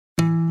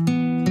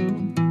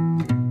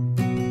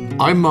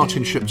I'm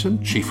Martin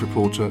Shipton, Chief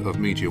Reporter of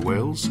Media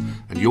Wales,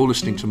 and you're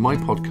listening to my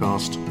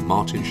podcast,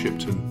 Martin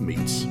Shipton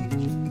Meets.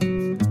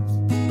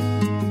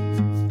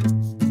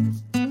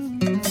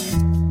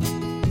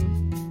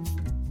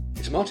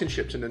 It's Martin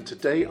Shipton, and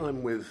today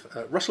I'm with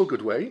Russell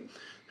Goodway,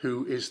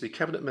 who is the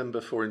Cabinet Member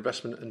for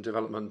Investment and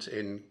Development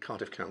in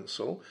Cardiff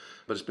Council,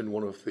 but has been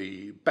one of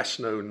the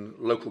best-known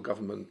local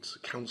government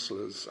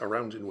councillors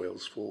around in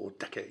Wales for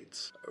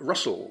decades.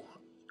 Russell,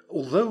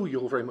 although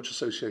you're very much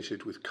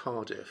associated with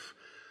Cardiff,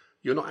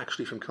 you're not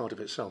actually from Cardiff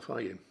itself,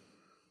 are you?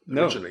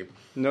 Originally?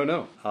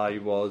 No. I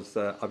was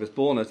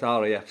born at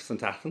RAF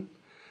St Athan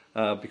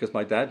because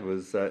my dad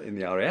was in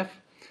the RAF,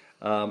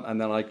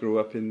 and then I grew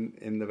up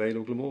in the Vale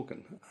of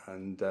Glamorgan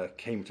and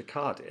came to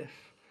Cardiff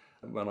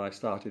when I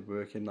started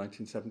work in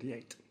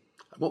 1978.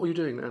 What were you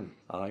doing then?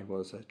 I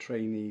was a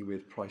trainee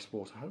with Price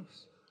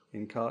Waterhouse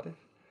in Cardiff,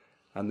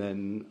 and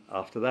then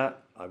after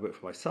that I worked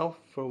for myself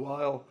for a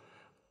while,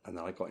 and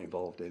then I got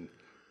involved in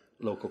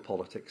local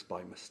politics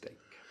by mistake.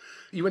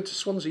 You went to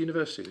Swansea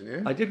University, didn't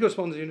you? I did go to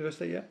Swansea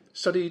University, yeah.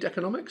 Studied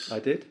economics? I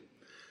did.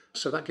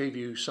 So that gave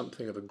you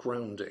something of a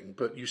grounding,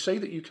 but you say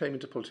that you came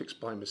into politics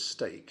by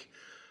mistake.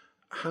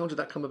 How did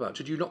that come about?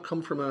 Did you not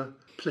come from a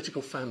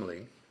political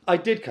family? I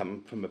did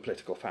come from a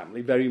political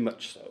family, very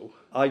much so.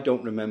 I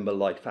don't remember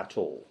life at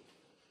all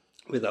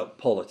without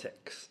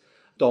politics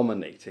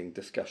dominating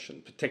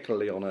discussion,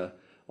 particularly on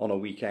a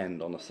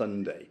weekend, on a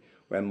Sunday,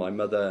 when my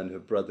mother and her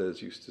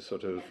brothers used to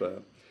sort of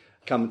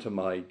come to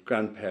my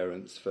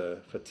grandparents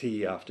for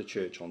tea after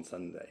church on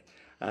Sunday.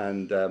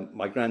 And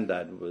my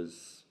granddad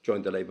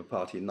joined the Labour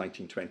Party in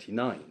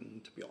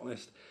 1929, to be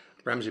honest.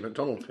 Ramsay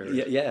MacDonald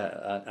period.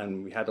 Yeah,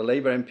 and we had a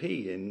Labour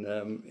MP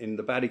in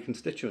the Barry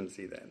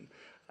constituency then.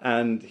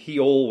 And he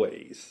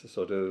always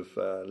sort of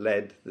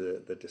led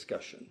the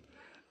discussion,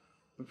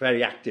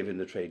 very active in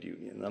the trade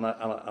union.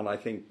 And I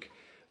think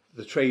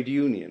the trade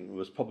union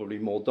was probably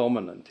more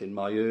dominant in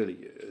my early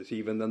years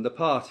even than the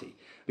party,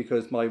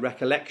 because my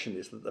recollection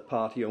is that the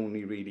party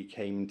only really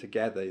came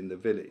together in the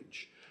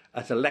village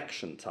at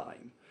election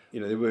time.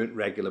 You know, there weren't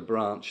regular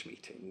branch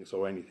meetings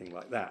or anything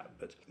like that.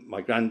 But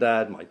my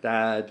granddad, my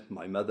dad,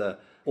 my mother,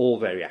 all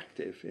very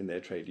active in their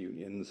trade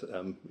unions,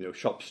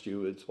 shop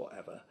stewards,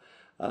 whatever.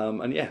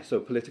 So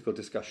political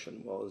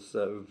discussion was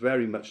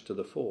very much to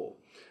the fore.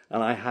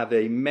 And I have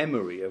a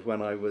memory of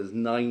when I was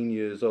 9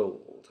 years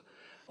old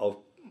of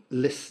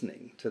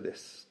listening to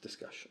this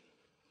discussion.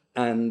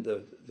 And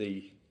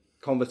the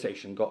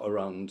conversation got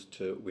around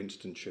to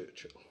Winston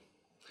Churchill.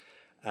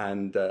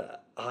 And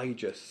I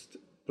just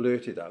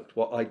blurted out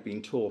what I'd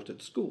been taught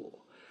at school,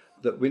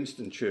 that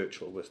Winston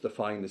Churchill was the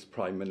finest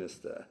Prime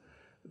Minister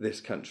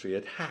this country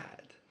had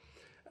had.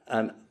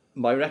 And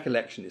my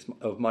recollection is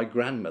of my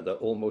grandmother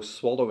almost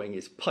swallowing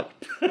his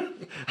pipe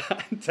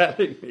and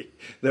telling me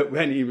that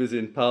when he was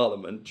in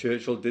Parliament,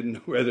 Churchill didn't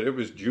know whether it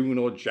was June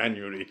or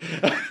January.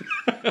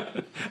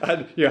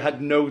 And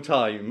had no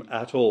time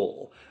at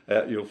all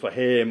for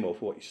him or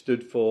for what he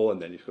stood for.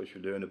 And then, of course,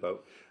 you learn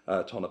about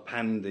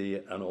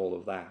Tonypandy and all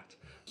of that.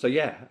 So,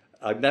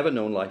 I've never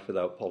known life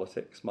without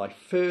politics. My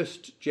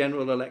first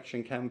general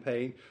election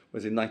campaign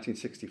was in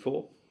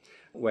 1964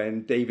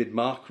 when David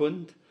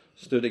Marquand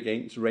stood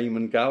against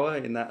Raymond Gower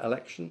in that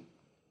election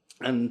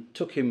and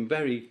took him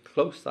very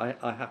close, I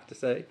have to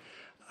say.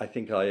 I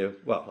think I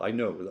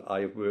know that I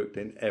have worked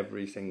in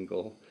every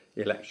single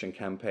election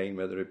campaign,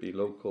 whether it be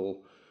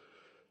local,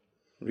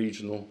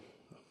 regional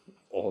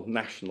or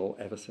national,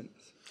 ever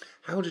since.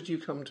 How did you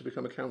come to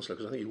become a councillor?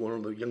 Because I think you were one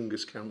of the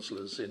youngest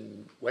councillors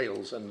in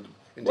Wales and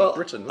indeed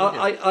Britain,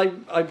 weren't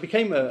you? I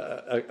became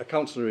a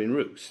councillor in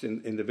Roost,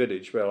 in the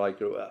village where I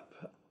grew up,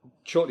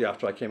 shortly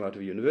after I came out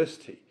of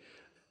university.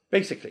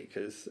 Basically,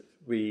 because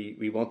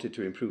we wanted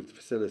to improve the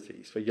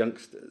facilities for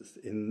youngsters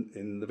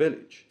in the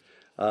village.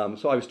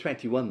 So I was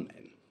 21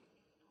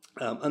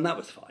 then. And that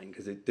was fine,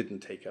 because it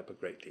didn't take up a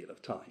great deal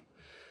of time.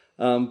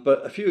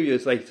 But a few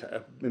years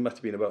later, it must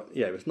have been it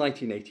was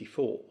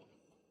 1984,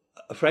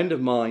 a friend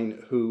of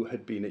mine who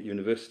had been at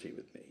university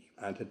with me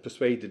and had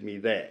persuaded me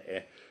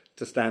there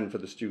to stand for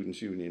the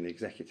Students' Union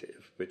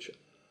Executive, which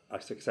I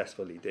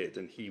successfully did,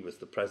 and he was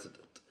the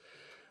president.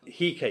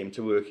 He came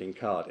to work in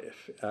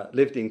Cardiff,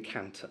 lived in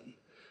Canton,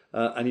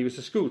 and he was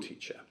a school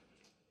teacher.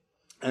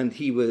 And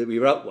we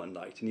were out one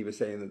night, and he was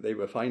saying that they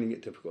were finding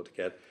it difficult to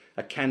get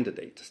a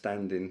candidate to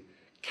stand in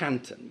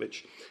Canton,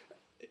 which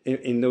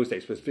in those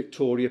days was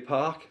Victoria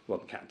Park. Well,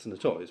 Canton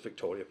at all, it was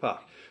Victoria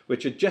Park,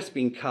 which had just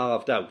been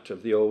carved out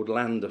of the old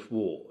Llandaff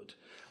ward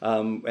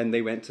when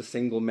they went to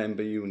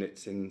single-member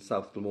units in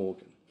South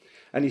Glamorgan.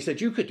 And he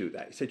said, you could do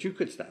that. He said, you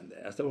could stand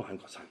there. I said, I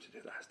haven't got time to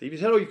do that, Steve. He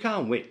said, you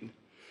can't win.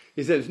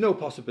 He said, there's no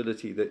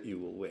possibility that you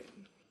will win.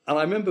 And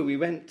I remember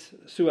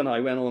Sue and I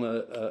went on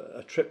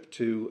a trip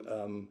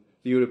to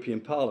the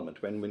European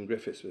Parliament when Wyn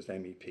Griffiths was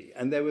MEP.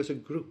 And there was a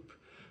group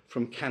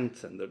from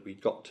Canton that we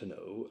got to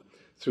know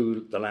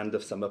through the Land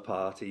of Summer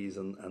parties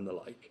and the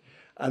like.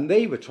 And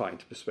they were trying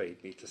to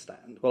persuade me to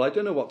stand. Well, I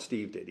don't know what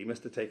Steve did. He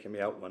must have taken me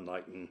out one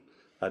night and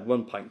had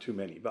 1 pint too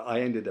many. But I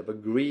ended up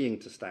agreeing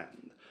to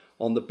stand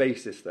on the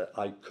basis that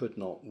I could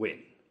not win.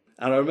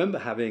 And I remember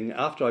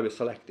after I was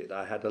selected,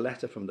 I had a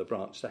letter from the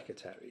branch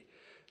secretary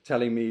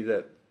telling me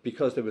that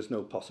because there was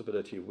no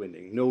possibility of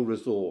winning, no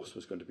resource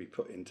was going to be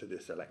put into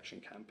this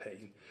election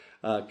campaign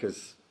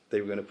because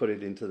they were going to put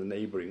it into the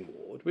neighbouring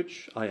ward,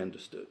 which I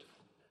understood.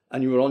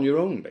 And you were on your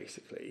own,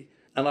 basically.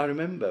 And I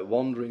remember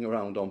wandering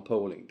around on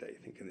polling day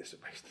thinking, this is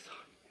a waste of time.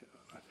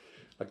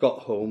 I got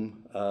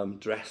home,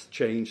 dressed,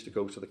 changed to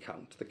go to the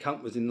count. The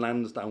count was in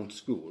Lansdowne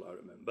School, I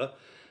remember.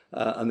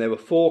 And there were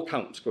 4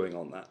 counts going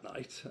on that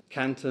night.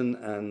 Canton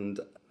and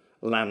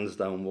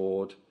Lansdowne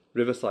Ward,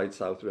 Riverside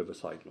South,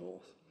 Riverside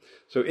North.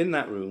 So in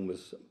that room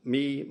was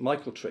me,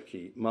 Michael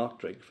Trickey,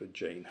 Mark Drakeford,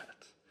 Jane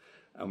Hutt.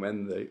 And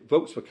when the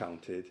votes were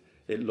counted,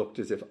 it looked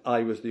as if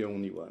I was the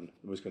only one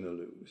who was going to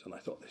lose. And I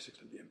thought, this is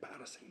going to be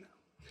embarrassing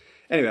now.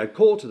 Anyway, I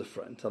called to the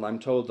front and I'm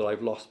told that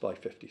I've lost by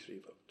 53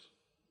 votes.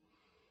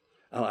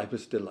 And I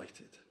was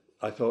delighted.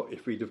 I thought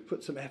if we'd have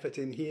put some effort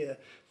in here,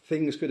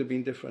 things could have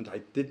been different. I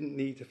didn't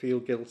need to feel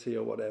guilty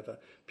or whatever.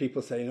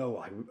 People saying, oh,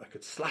 I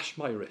could slash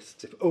my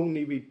wrists if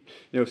only we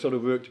sort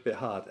of worked a bit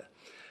harder.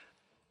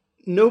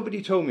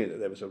 Nobody told me that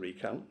there was a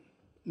recount.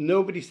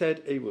 Nobody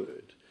said a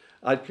word.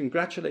 I'd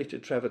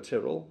congratulated Trevor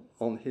Tyrrell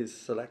on his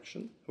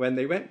selection. When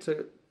they went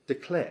to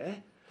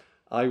declare,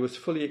 I was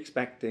fully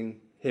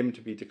expecting him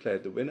to be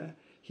declared the winner.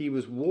 He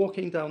was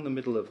walking down the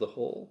middle of the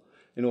hall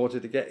in order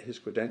to get his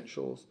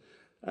credentials.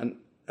 And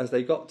as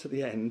they got to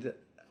the end,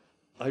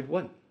 I'd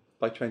won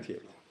by 28.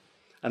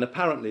 And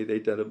apparently they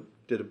did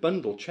a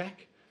bundle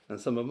check, and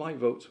some of my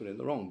votes were in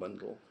the wrong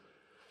bundle.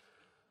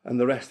 And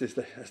the rest is,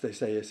 as they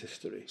say, is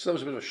history. So that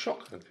was a bit of a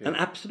shock then for you. An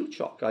absolute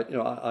shock.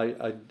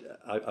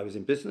 I was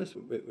in business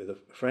with a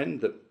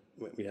friend that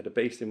we had a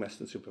base in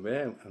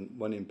Weston-super-Mare and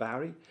one in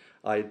Barry.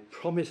 I had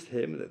promised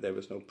him that there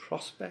was no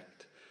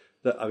prospect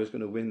that I was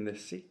going to win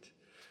this seat.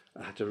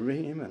 I had to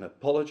ring him and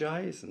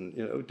apologise and,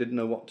 didn't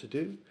know what to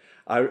do.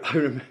 I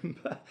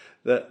remember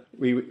that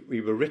we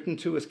were written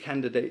to as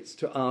candidates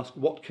to ask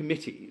what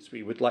committees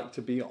we would like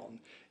to be on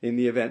in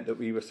the event that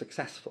we were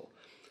successful.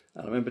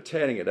 And I remember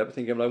tearing it up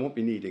thinking, well, I won't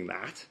be needing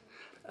that.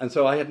 And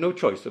so I had no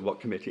choice of what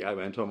committee I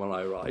went on when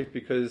I arrived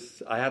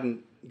because I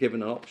hadn't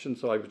given an option,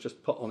 so I was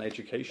just put on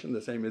education,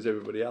 the same as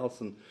everybody else,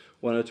 and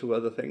 1 or 2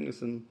 other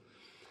things, and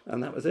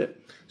that was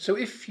it. So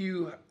if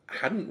you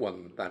hadn't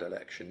won that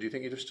election, do you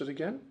think you'd have stood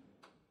again?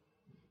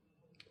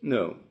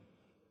 No,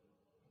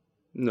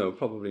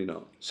 probably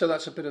not. So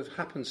that's a bit of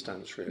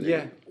happenstance, really.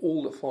 Yeah.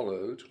 All that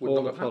followed would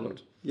not have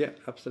happened. Yeah,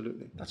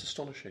 absolutely. That's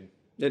astonishing.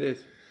 It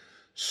is.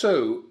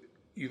 So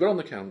you got on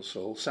the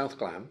council, South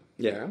Glam,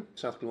 Yeah.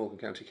 South Glamorgan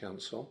County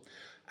Council,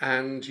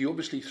 and you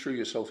obviously threw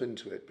yourself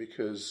into it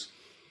because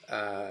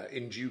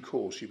in due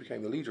course you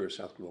became the leader of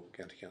South Glamorgan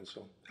County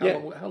Council.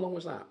 How long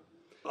was that?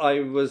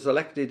 I was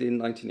elected in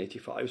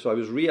 1985, so I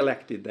was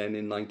re-elected then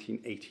in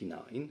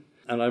 1989,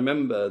 and I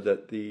remember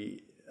that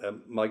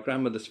my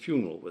grandmother's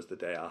funeral was the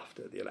day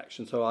after the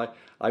election, so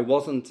I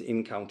wasn't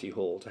in County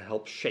Hall to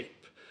help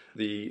shape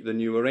the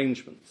new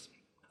arrangements.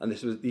 And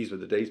these were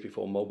the days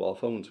before mobile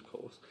phones, of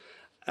course.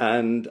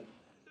 And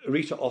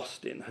Rita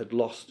Austin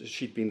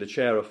she'd been the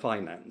chair of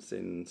finance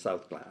in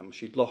South Glam.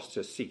 She'd lost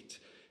her seat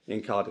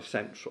in Cardiff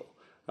Central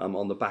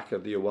on the back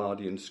of the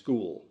Edwardian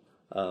School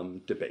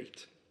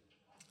debate.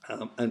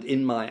 And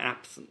in my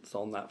absence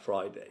on that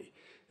Friday,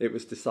 it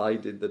was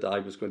decided that I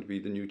was going to be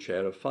the new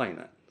chair of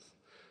finance.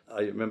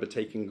 I remember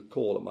taking a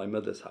call at my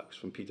mother's house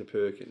from Peter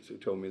Perkins, who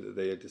told me that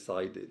they had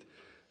decided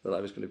that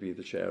I was going to be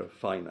the chair of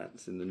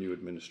finance in the new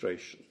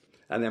administration.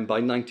 And then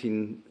by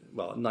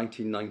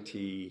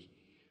 1990,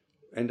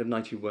 end of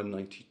 91,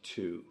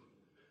 92,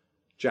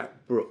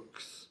 Jack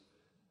Brooks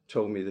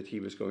told me that he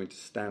was going to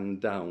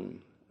stand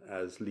down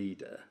as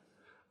leader.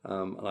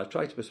 And I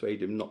tried to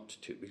persuade him not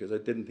to because I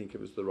didn't think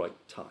it was the right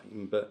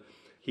time, but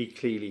he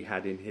clearly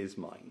had in his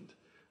mind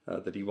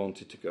that he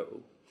wanted to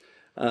go.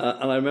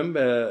 And I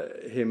remember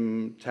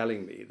him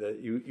telling me that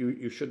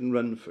you shouldn't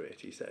run for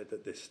it, he said,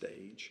 at this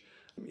stage.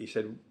 He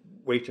said,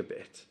 wait a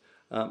bit.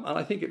 And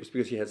I think it was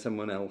because he had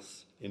someone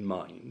else in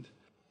mind.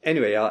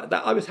 Anyway,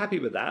 I was happy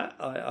with that.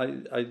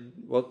 I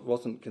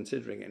wasn't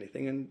considering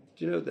anything. And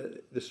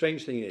the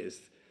strange thing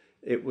is,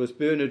 it was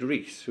Bernard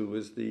Rees, who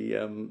was the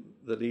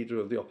leader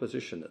of the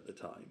opposition at the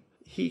time.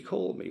 He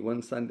called me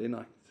one Sunday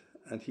night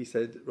and he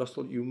said,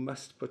 Russell, you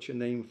must put your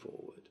name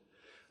forward.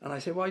 And I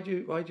said, why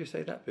do you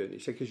say that, Bernard? He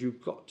said, because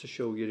you've got to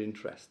show you're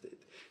interested.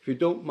 If you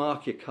don't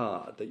mark your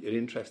card that you're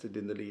interested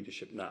in the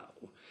leadership now,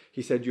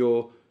 he said,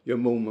 your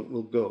moment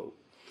will go.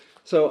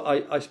 So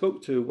I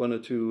spoke to 1 or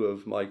 2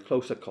 of my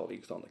closer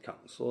colleagues on the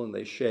council, and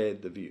they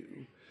shared the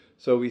view.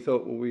 So we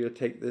thought, well, we'll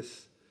take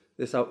this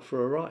out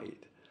for a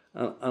ride.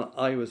 And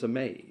I was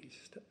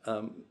amazed.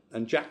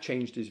 And Jack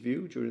changed his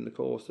view during the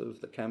course of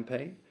the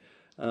campaign.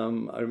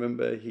 I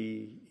remember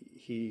he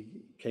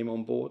came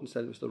on board and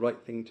said it was the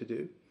right thing to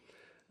do.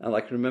 And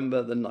I can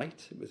remember the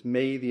night, it was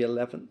May the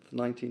 11th,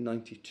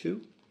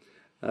 1992,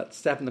 at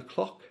 7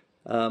 o'clock.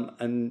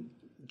 And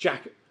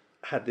Jack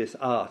had this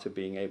art of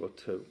being able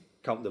to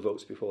count the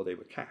votes before they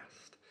were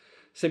cast,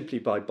 simply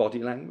by body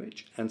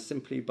language and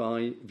simply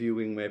by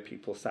viewing where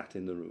people sat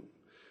in the room.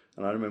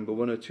 And I remember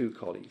one or two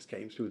colleagues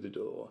came through the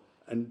door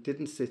and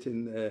didn't sit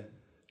in their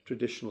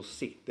traditional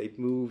seat. They'd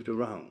moved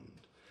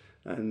around.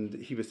 And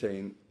he was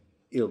saying,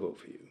 he'll vote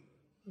for you.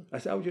 I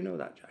said, how do you know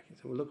that, Jack? He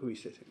said, well, look who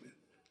he's sitting with.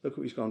 Look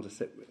who he's gone to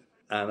sit with.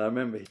 And I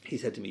remember he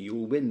said to me,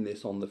 you'll win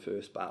this on the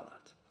first ballot.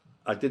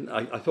 I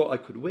thought I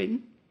could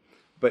win,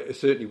 but it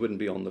certainly wouldn't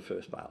be on the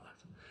first ballot.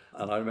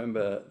 And I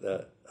remember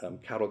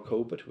that Carol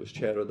Colbert, who was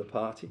chair of the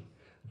party,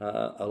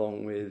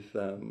 along with,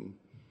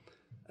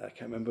 I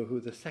can't remember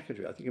who the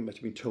secretary, I think it must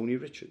have been Tony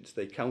Richards.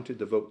 They counted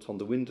the votes on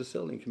the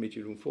windowsill in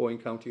Committee Room 4 in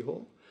County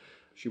Hall.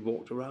 She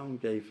walked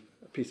around, gave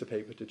a piece of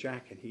paper to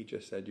Jack, and he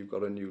just said, you've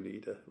got a new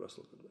leader,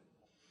 Russell Goodway.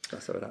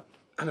 That's how it happened.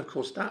 And of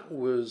course, that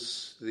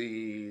was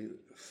the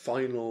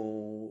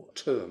final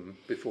term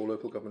before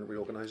local government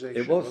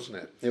reorganisation, wasn't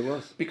it? It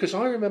was. Because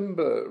I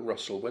remember,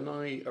 Russell, when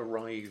I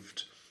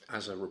arrived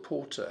as a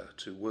reporter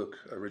to work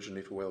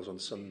originally for Wales on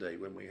Sunday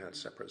when we had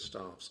separate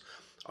staffs,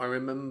 I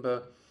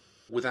remember,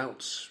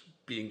 without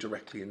being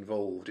directly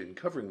involved in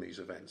covering these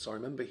events, I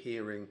remember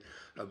hearing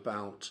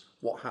about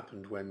what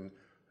happened when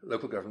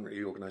local government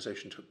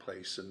reorganisation took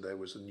place and there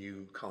was a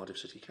new Cardiff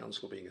City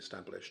Council being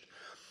established.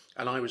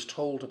 And I was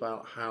told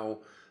about how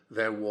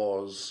there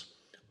was,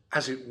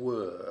 as it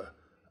were,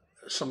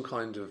 some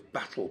kind of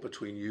battle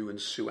between you and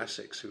Sue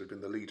Essex, who had been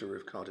the leader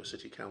of Cardiff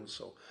City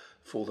Council,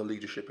 for the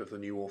leadership of the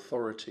new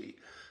authority.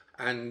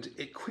 And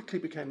it quickly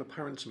became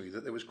apparent to me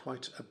that there was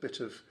quite a bit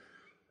of,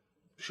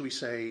 shall we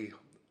say,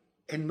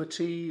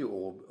 enmity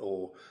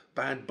or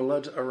bad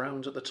blood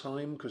around at the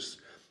time, because,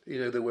 you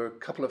know, there were a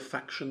couple of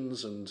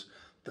factions and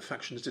the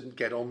factions didn't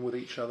get on with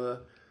each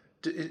other.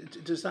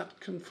 Does that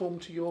conform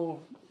to your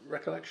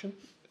recollection?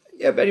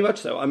 Yeah, very much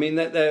so. I mean,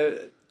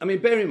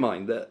 bear in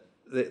mind that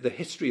the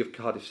history of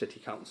Cardiff City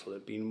Council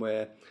had been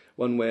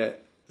one where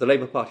the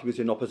Labour Party was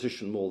in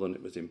opposition more than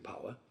it was in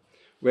power,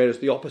 whereas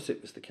the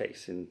opposite was the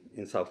case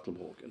in South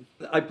Glamorgan.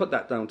 I put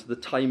that down to the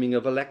timing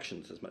of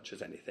elections as much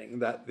as anything,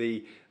 that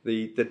the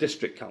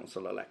district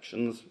council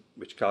elections,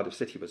 which Cardiff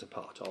City was a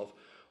part of,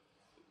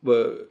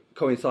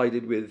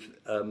 coincided with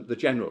the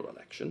general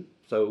election.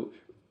 So,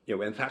 you know,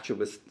 when Thatcher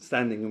was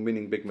standing and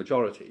winning big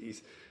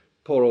majorities,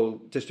 poor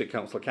old district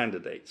council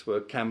candidates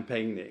were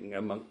campaigning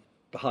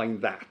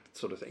behind that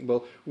sort of thing.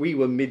 Well, we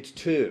were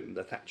mid-term,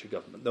 the Thatcher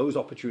government. Those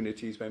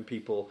opportunities when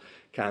people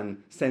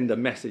can send a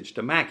message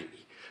to Maggie,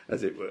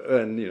 as it were,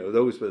 and, you know,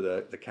 those were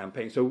the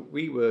campaign. So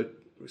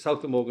South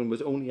Glamorgan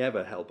was only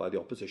ever held by the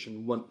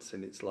opposition once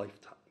in its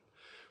lifetime.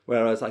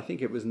 Whereas I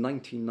think it was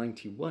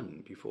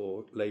 1991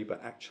 before Labour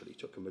actually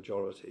took a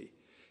majority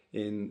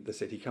in the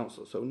city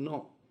council. So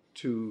not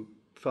too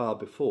far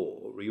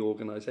before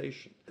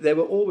reorganisation. There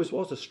always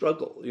was a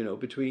struggle, you know,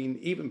 between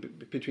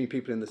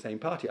people in the same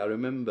party. I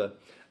remember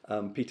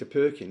Peter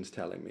Perkins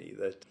telling me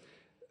that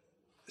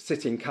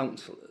sitting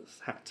councillors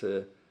had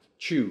to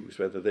choose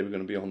whether they were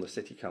going to be on the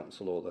city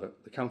council or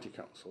the county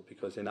council,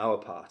 because in our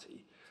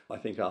party, I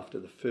think after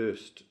the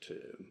first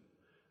term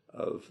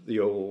of the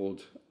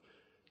old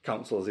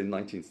councils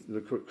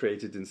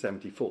created in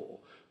 74,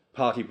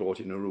 party brought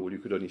in a rule you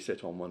could only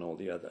sit on one or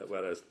the other,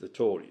 whereas the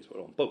Tories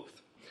were on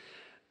both.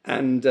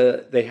 And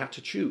they had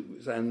to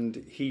choose, and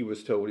he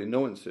was told in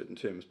no uncertain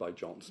terms by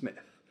John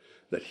Smith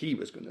that he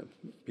was going to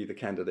be the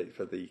candidate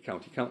for the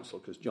county council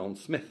because John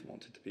Smith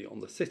wanted to be on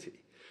the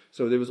city.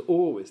 So there was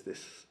always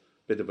this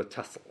bit of a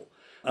tussle.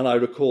 And I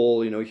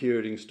recall, you know,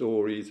 hearing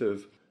stories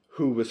of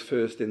who was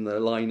first in the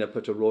lineup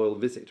at a royal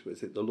visit.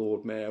 Was it the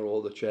Lord Mayor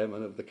or the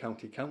chairman of the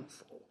county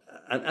council?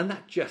 And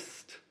that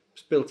just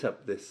built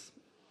up this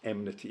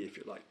enmity, if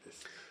you like,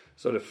 this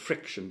sort of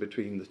friction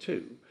between the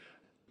two.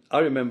 I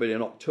remember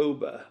in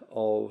October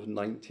of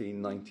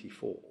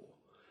 1994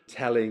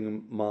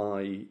 telling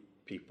my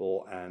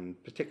people,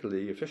 and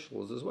particularly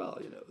officials as well,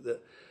 you know,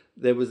 that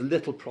there was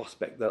little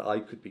prospect that I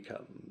could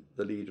become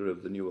the leader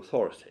of the new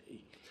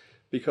authority,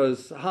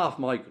 because half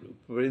my group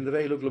were in the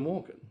Vale of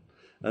Glamorgan.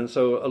 And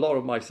so a lot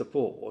of my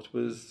support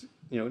was,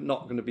 you know,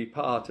 not going to be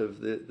part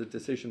of the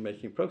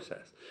decision-making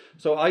process.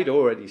 So I'd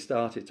already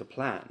started to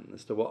plan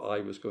as to what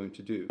I was going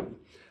to do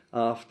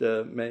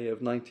after May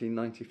of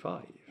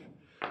 1995.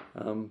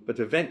 But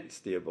events,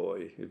 dear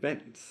boy,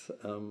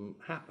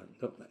 happen,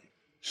 don't they?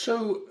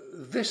 So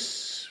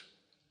this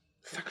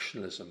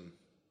factionalism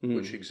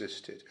which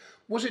existed,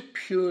 was it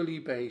purely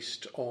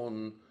based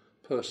on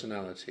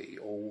personality,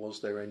 or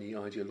was there any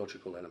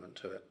ideological element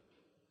to it?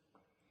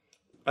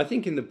 I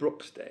think in the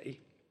Brooks day,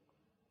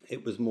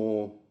 it was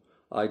more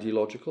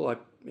ideological.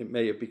 It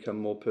may have become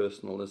more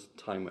personal as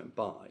time went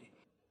by.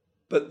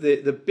 But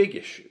the big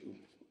issue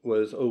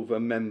was over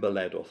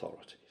member-led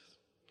authorities.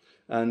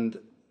 And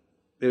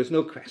there was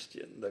no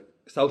question that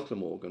South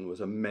Glamorgan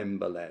was a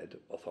member-led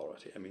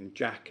authority. I mean,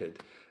 Jack had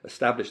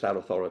established that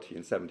authority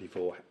in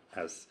 74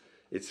 as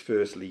its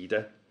first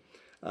leader.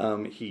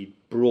 He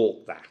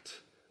brought that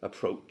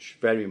approach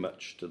very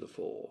much to the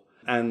fore,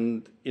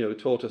 and, you know,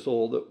 taught us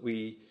all that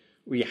we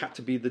had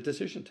to be the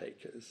decision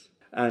takers.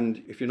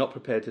 And if you're not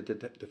prepared to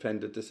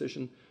defend a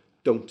decision,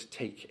 don't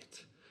take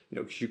it.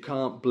 because you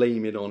can't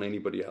blame it on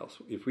anybody else.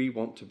 If we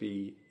want to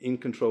be in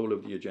control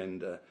of the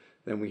agenda,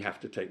 then we have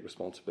to take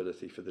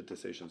responsibility for the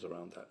decisions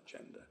around that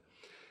agenda.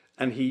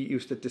 And he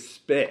used to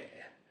despair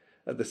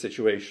at the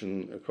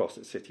situation across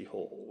at City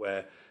Hall,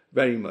 where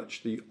very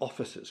much the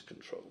officers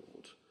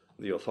controlled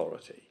the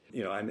authority,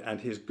 and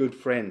his good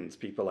friends,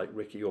 people like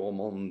Ricky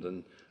Ormond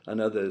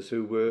and others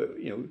who were,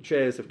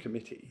 chairs of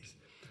committees,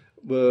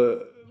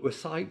 were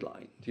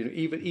sidelined.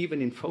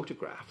 Even in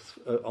photographs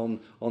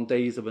on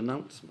days of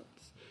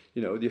announcements,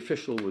 the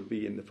official would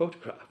be in the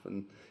photograph,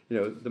 and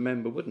the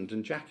member wouldn't.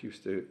 And Jack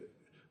used to,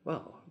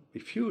 be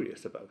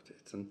furious about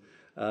it,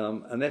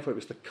 and therefore it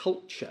was the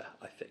culture,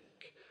 I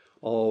think,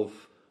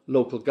 of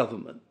local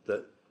government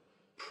that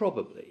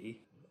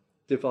probably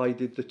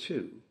divided the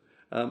two.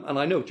 And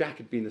I know Jack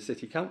had been a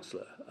city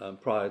councillor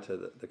prior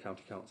to the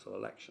county council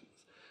elections,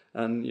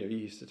 and he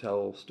used to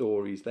tell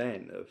stories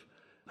then of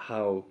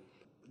how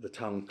the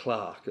town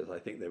clerk, as I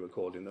think they were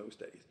called in those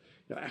days,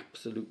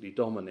 absolutely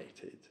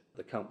dominated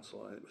the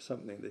council, and it was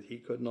something that he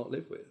could not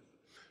live with.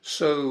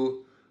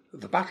 So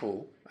the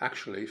battle,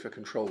 actually, for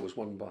control was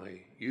won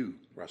by you,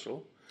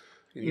 Russell.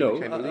 You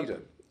became the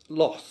leader.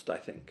 Lost, I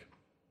think.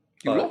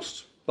 You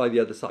lost? By the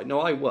other side.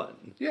 No, I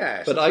won.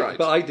 Yes, but that's right.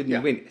 But I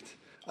didn't win it.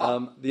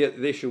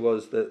 The issue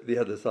was that the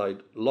other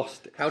side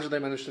lost it. How did they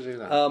manage to do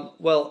that?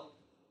 Well,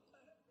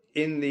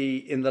 in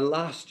the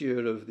last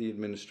year of the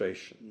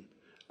administration,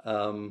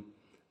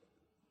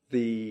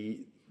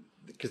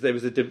 because there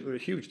was a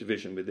huge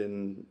division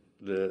within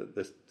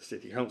the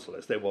city council,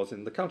 as there was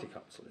in the county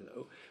council,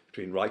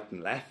 between right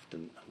and left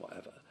and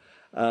whatever.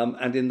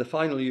 And in the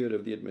final year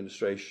of the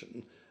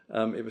administration,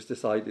 it was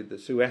decided that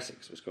Sue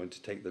Essex was going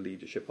to take the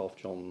leadership off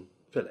John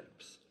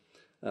Phillips,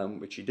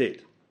 which he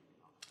did.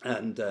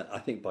 And I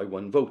think by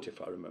one vote,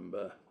 if I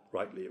remember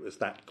rightly, it was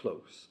that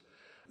close.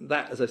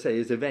 That, as I say,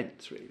 is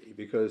events, really,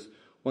 because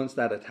once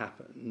that had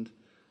happened,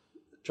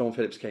 John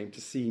Phillips came to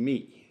see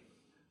me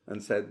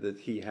and said that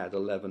he had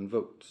 11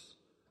 votes,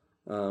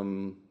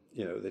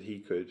 that he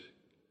could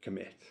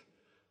commit.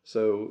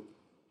 So,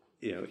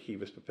 he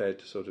was prepared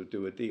to sort of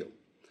do a deal.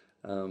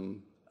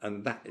 And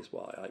that is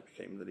why I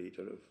became the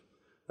leader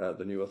of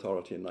the new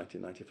authority in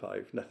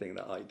 1995. Nothing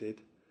that I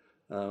did.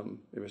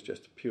 It was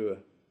just pure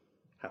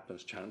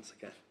happens chance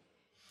again.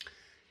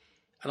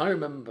 And I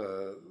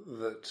remember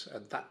that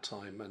at that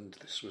time, and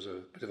this was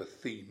a bit of a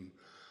theme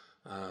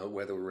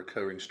where there were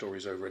recurring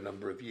stories over a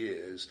number of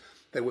years,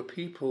 there were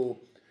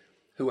people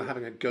who were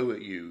having a go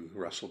at you,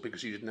 Russell,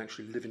 because you didn't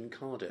actually live in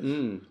Cardiff.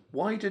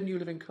 Why didn't you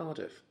live in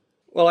Cardiff?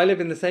 Well, I live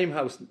in the same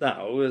house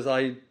now as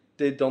I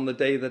did on the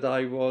day that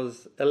I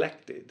was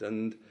elected,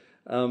 and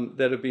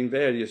there have been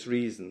various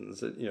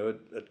reasons,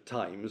 at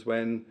times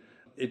when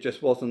it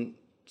just wasn't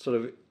sort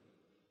of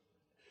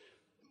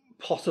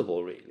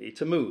possible, really,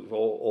 to move,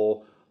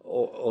 or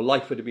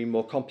life would have been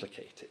more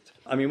complicated.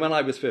 I mean, when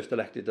I was first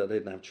elected, I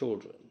didn't have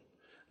children,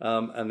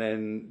 and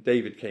then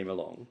David came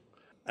along,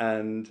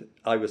 and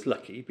I was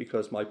lucky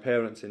because my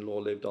parents-in-law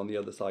lived on the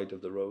other side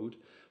of the road.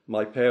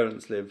 My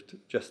parents lived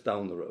just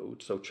down the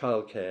road, so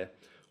childcare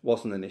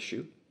wasn't an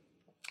issue.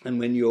 And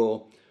when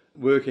you're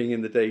working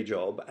in the day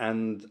job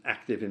and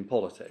active in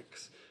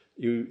politics,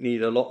 you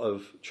need a lot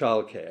of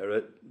childcare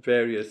at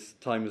various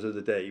times of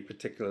the day,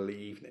 particularly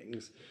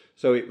evenings.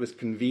 So it was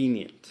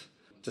convenient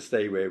to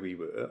stay where we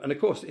were. And of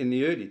course, in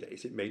the early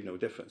days, it made no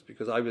difference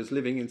because I was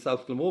living in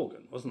South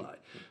Glamorgan, wasn't I?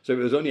 So it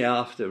was only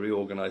after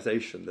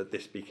reorganisation that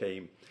this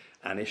became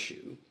an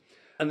issue.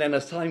 And then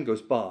as time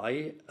goes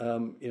by,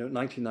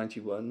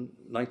 1991,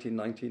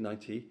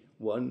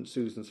 1991,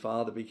 Susan's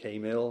father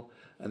became ill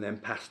and then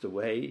passed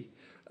away.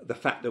 The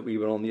fact that we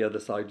were on the other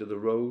side of the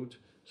road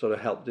sort of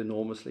helped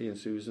enormously in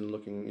Susan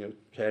looking,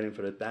 caring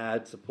for her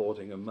dad,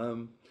 supporting her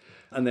mum.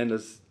 And then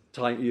as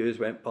years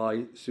went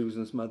by,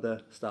 Susan's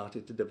mother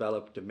started to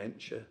develop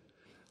dementia.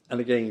 And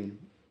again,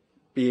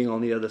 being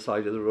on the other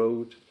side of the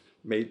road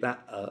made that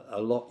a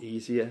lot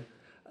easier.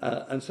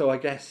 And so I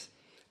guess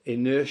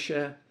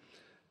inertia,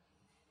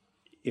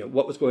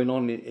 what was going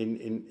on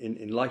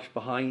in life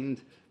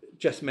behind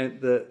just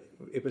meant that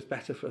it was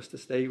better for us to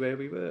stay where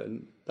we were,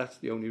 and that's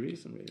the only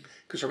reason, really.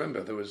 Because I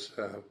remember there was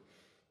a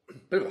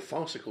bit of a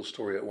farcical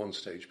story at one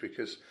stage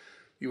because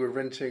you were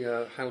renting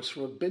a house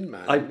from a bin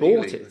man. I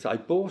bought it. I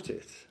bought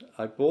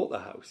the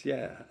house,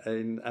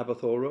 in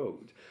Aberthaw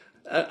Road.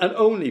 And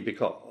only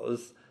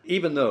because,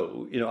 even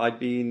though, I'd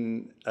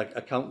been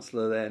a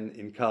councillor then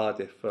in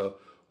Cardiff for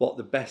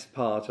the best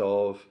part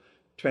of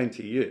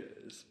 20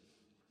 years,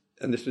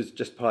 and this was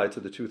just prior to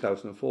the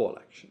 2004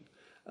 election,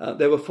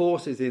 there were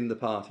forces in the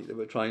party that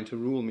were trying to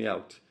rule me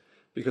out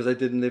because I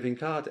didn't live in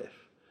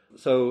Cardiff.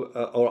 So,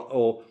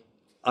 or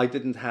I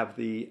didn't have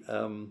the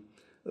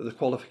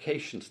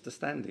qualifications to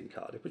stand in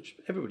Cardiff, which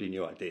everybody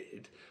knew I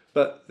did,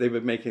 but they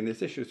were making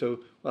this issue.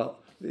 So, the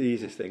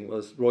easiest thing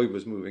was Roy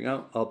was moving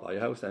out. I'll buy a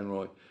house then,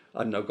 Roy.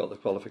 I've now got the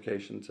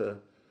qualification to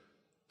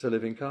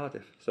live in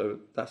Cardiff. So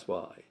that's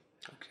why.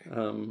 Okay.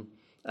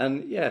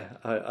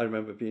 I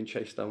remember being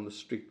chased down the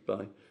street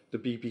by the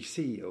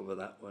BBC over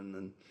that one.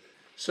 And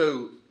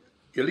so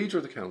you're leader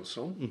of the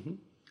council. Mm-hmm.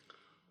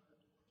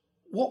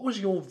 What was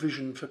your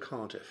vision for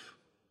Cardiff?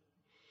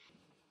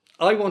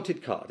 I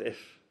wanted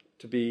Cardiff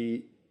to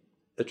be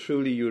a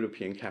truly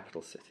European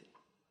capital city,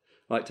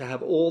 right? To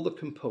have all the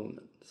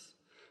components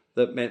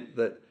that meant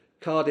that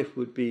Cardiff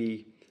would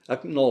be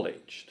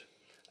acknowledged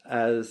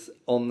as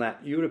on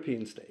that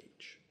European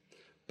stage,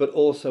 but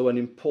also an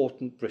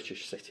important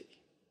British city.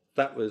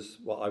 That was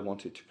what I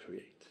wanted to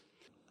create.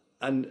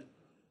 And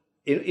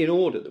in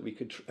order that we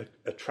could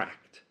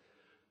attract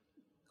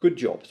good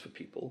jobs for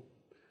people,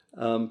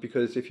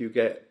 because if you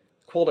get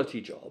quality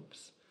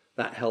jobs,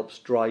 that helps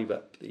drive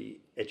up the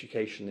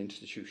education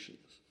institutions.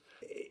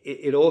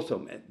 It also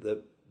meant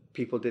that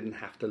people didn't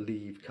have to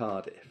leave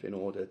Cardiff in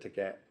order to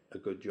get a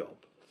good job.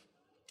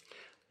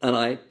 And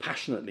I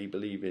passionately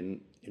believe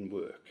in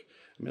work.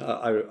 I mean,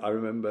 I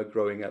remember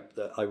growing up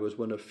that I was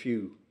one of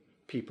few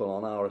people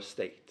on our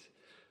estate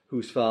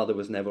whose father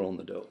was never on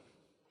the dole.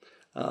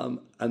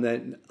 And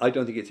then I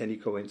don't think it's any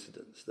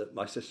coincidence that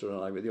my sister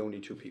and I were the only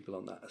two people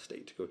on that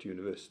estate to go to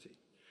university.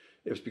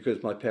 It was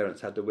because my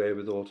parents had the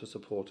wherewithal to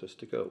support us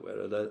to go,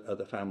 where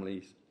other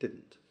families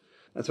didn't.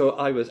 And so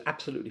I was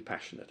absolutely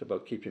passionate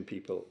about keeping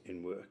people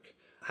in work,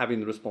 having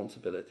the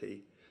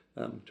responsibility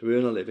to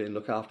earn a living,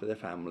 look after their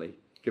family,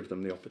 give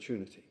them the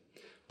opportunity.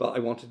 But I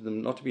wanted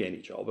them not to be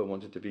any job, I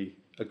wanted to be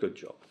a good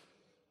job.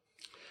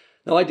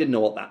 Now, I didn't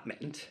know what that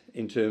meant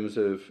in terms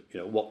of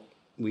what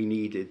we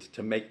needed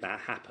to make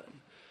that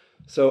happen.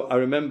 So I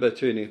remember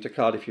turning to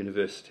Cardiff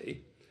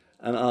University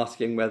and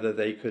asking whether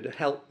they could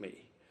help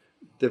me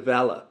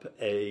develop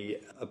a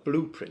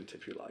blueprint,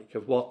 if you like,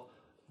 of what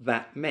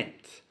that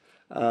meant.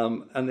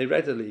 And they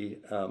readily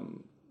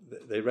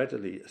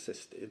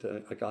assisted.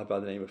 A guy by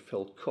the name of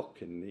Phil Cook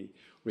in the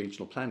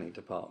regional planning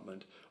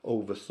department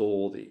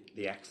oversaw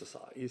the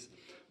exercise.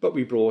 But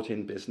we brought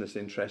in business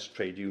interests,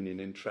 trade union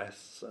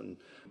interests, and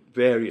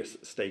various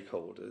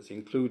stakeholders,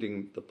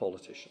 including the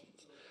politicians,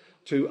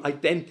 to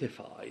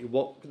identify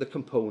what the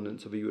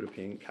components of a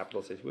European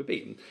capital city would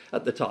be. And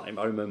at the time,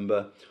 I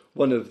remember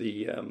one of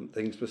the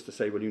things was to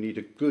say, well, you need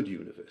a good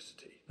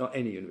university. Not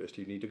any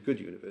university, you need a good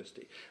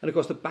university. And of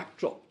course, the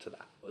backdrop to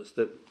that was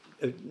that,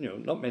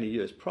 not many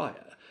years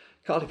prior,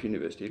 Cardiff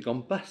University had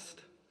gone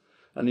bust.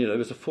 And, there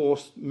was a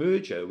forced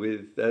merger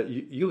with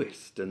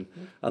UIST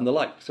and the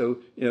like. So,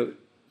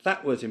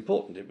 that was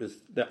important. It was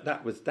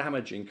that was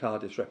damaging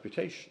Cardiff's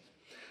reputation.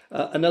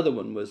 Another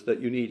one was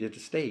that you needed a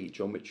stage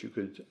on which you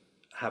could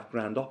have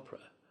grand opera,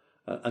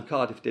 and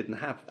Cardiff didn't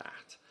have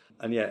that,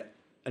 and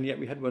yet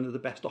we had one of the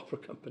best opera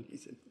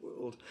companies in the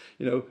world,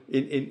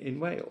 in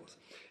Wales.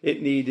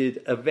 It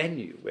needed a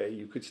venue where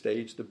you could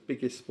stage the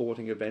biggest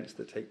sporting events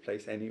that take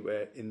place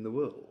anywhere in the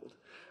world,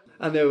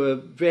 and there were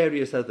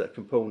various other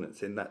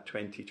components in that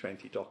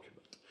 2020 document.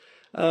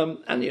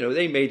 And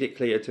they made it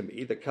clear to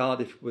me that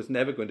Cardiff was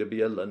never going to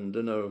be a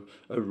London or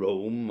a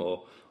Rome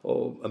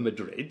or a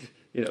Madrid.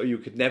 You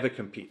could never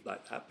compete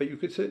like that, but you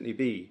could certainly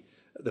be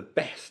the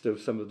best of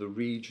some of the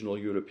regional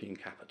European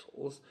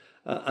capitals,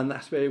 and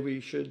that's where we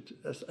should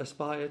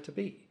aspire to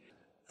be.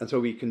 And so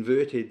we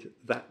converted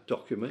that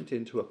document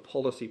into a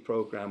policy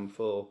programme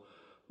for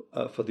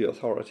the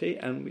authority,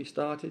 and we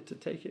started to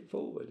take it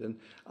forward. And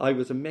I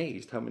was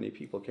amazed how many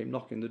people came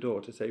knocking the door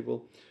to say,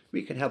 well,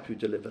 we can help you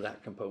deliver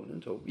that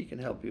component, or we can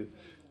help you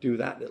do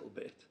that little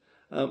bit.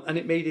 And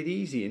it made it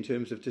easy in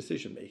terms of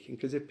decision making,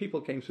 because if people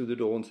came through the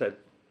door and said,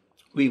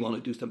 we want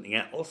to do something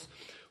else,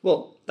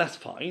 well, that's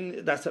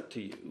fine, that's up to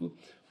you.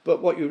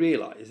 But what you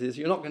realise is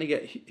you're not going to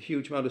get a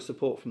huge amount of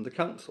support from the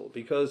council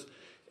because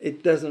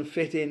it doesn't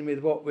fit in with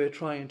what we're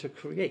trying to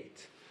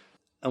create.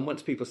 And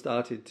once people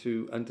started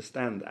to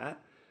understand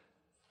that,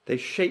 they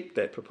shaped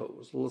their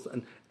proposals,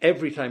 and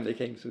every time they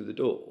came through the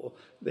door,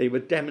 they were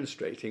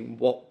demonstrating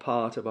what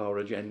part of our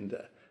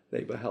agenda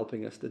they were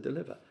helping us to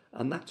deliver.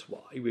 And that's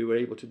why we were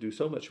able to do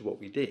so much of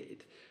what we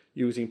did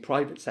using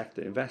private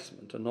sector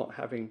investment and not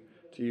having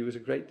to use a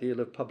great deal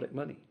of public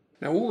money.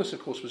 Now, all this,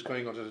 of course, was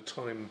going on at a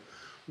time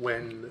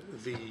when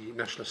the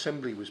National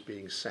Assembly was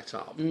being set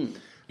up.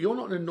 You're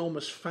not an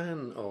enormous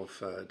fan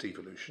of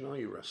devolution, are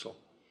you, Russell?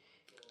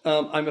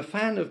 I'm a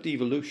fan of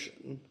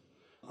devolution.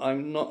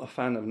 I'm not a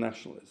fan of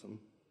nationalism.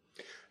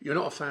 You're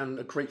not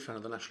a great fan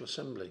of the National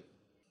Assembly?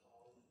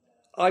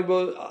 I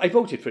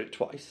voted for it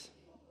twice,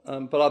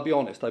 but I'll be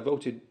honest, I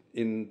voted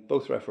in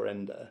both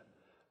referenda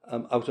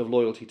out of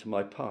loyalty to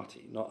my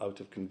party, not out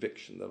of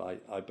conviction that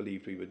I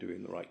believed we were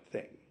doing the right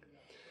thing.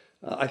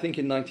 I think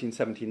in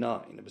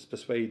 1979 I was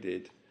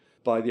persuaded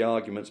by the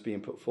arguments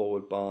being put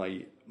forward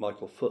by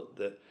Michael Foot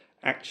that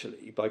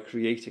actually by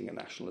creating a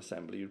National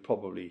Assembly you'd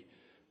probably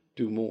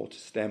do more to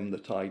stem the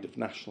tide of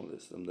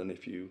nationalism than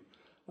if you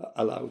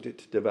allowed it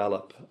to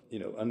develop,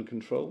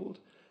 uncontrolled.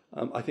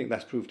 I think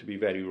that's proved to be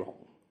very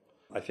wrong.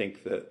 I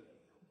think that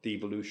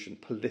devolution,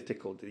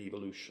 political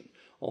devolution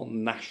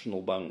on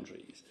national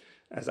boundaries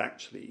has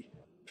actually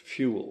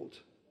fueled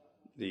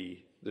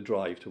the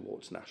drive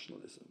towards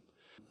nationalism.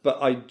 But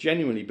I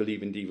genuinely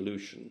believe in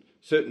devolution,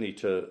 certainly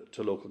to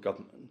local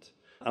government.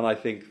 And I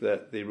think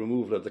that the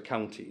removal of the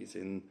counties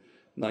in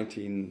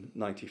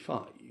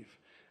 1995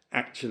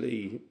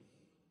 actually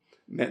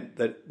meant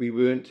that we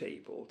weren't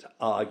able to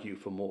argue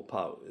for more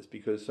powers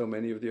because so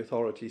many of the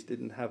authorities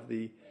didn't have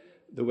the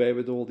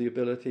wherewithal, the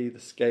ability, the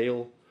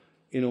scale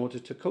in order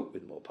to cope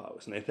with more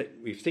powers. And I think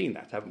we've seen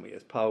that, haven't we,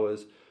 as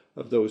powers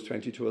of those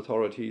 22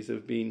 authorities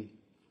have been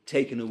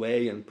taken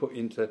away and put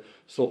into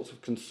sorts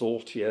of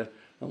consortia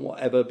and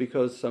whatever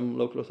because some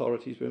local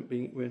authorities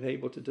weren't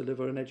able to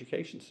deliver an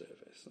education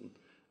service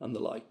and the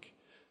like.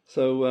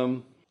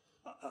 So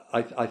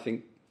I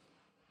think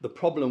the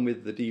problem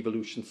with the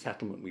devolution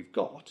settlement we've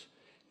got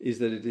is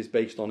that it is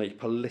based on a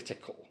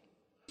political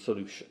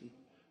solution,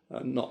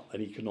 not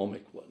an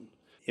economic one.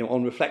 You know,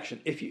 on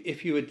reflection,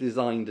 if you had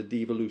designed a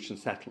devolution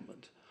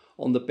settlement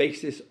on the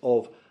basis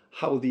of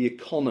how the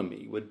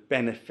economy would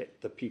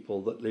benefit the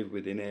people that live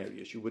within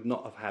areas, you would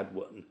not have had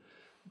one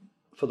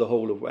for the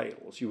whole of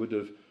Wales. You would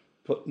have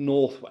put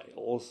North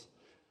Wales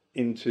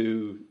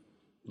into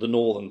the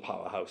northern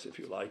powerhouse, if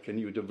you like, and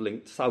you would have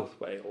linked South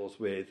Wales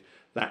with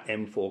that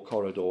M4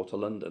 corridor to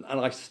London. And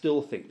I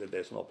still think that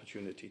there's an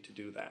opportunity to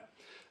do that.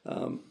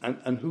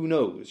 And who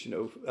knows,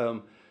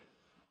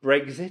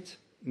 Brexit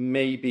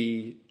may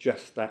be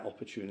just that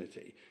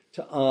opportunity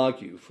to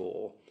argue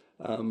for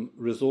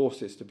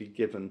resources to be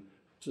given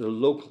to the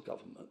local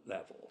government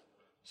level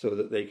so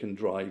that they can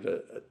drive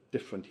a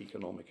different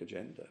economic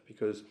agenda.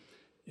 Because,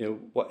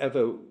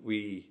 whatever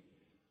we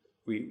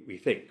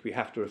think, we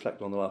have to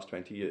reflect on the last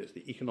 20 years.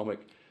 The economic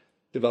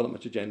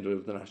development agenda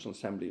of the National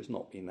Assembly has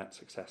not been that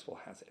successful,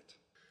 has it?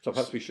 So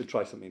perhaps we should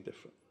try something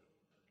different.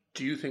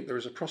 Do you think there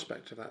is a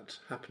prospect of that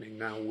happening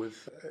now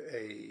with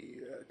a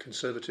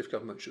Conservative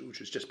government which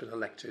has just been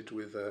elected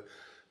with a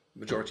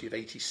majority of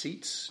 80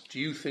 seats? Do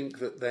you think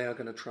that they are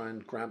going to try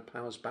and grab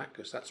powers back?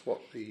 Because that's what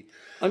the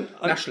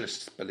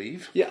nationalists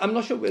believe. Yeah, I'm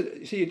not sure.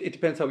 See, it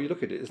depends how you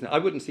look at it, isn't it? I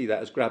wouldn't see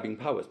that as grabbing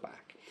powers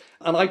back.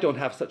 And I don't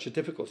have such a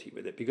difficulty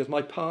with it because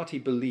my party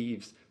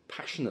believes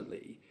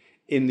passionately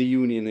in the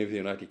union of the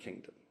United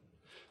Kingdom.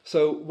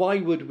 So why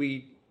would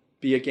we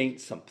be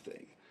against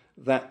something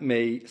that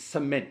may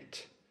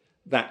cement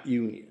that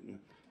union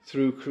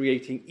through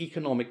creating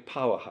economic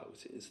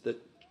powerhouses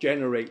that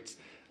generate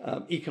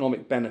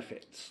economic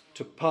benefits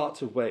to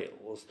parts of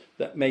Wales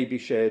that may be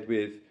shared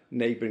with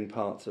neighbouring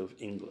parts of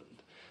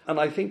England? And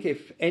I think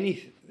if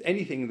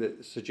anything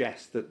that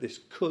suggests that this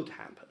could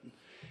happen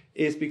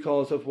is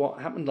because of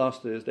what happened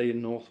last Thursday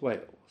in North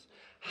Wales.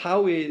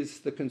 How is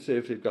the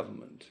Conservative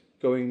government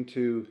going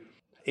to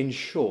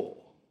ensure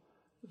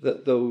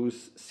that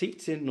those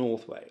seats in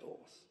North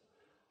Wales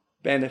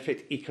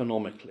benefit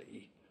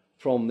economically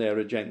from their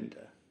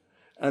agenda?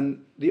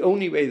 And the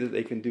only way that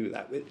they can do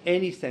that with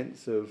any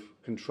sense of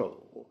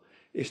control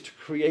is to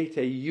create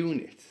a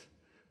unit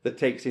that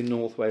takes in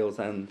North Wales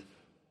and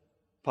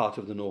part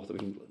of the north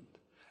of England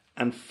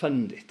and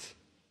fund it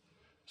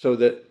so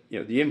that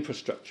the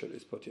infrastructure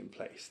is put in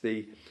place,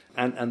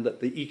 and that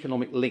the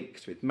economic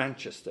links with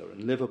Manchester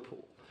and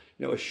Liverpool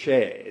are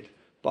shared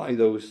by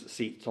those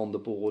seats on the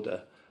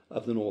border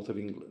of the north of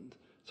England.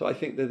 So I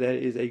think that there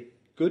is a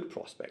good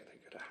prospect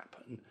that could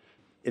happen.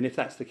 And if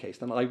that's the case,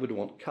 then I would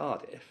want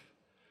Cardiff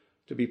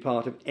to be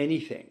part of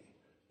anything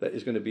that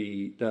is going to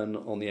be done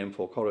on the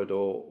M4 corridor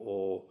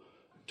or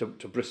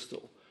to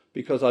Bristol.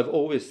 Because I've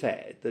always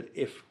said that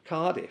if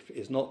Cardiff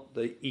is not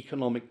the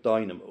economic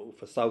dynamo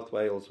for South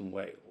Wales and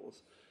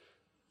Wales,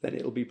 then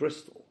it'll be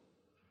Bristol.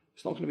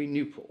 It's not going to be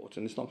Newport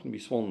and it's not going to be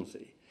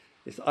Swansea.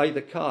 It's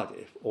either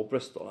Cardiff or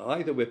Bristol. And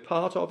either we're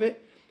part of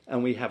it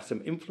and we have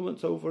some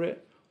influence over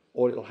it,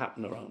 or it'll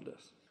happen around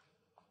us.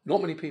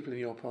 Not many people in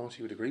your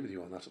party would agree with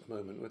you on that at the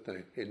moment, would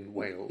they, in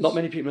Wales? Not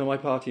many people in my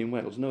party in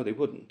Wales. No, they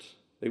wouldn't.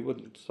 They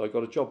wouldn't. So I've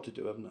got a job to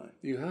do, haven't I?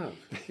 You have.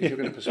 You're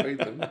going to persuade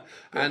them.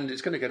 And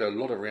it's going to get a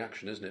lot of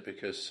reaction, isn't it?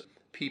 Because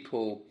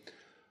people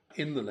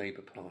in the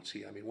Labour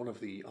Party, one of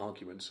the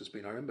arguments has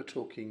been, I remember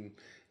talking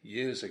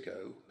years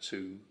ago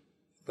to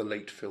the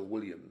late Phil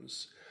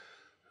Williams,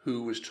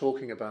 who was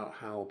talking about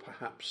how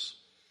perhaps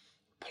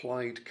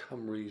Plaid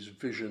Cymru's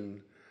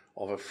vision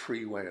of a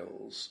free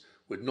Wales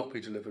would not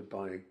be delivered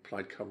by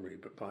Plaid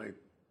Cymru, but by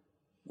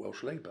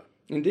Welsh Labour.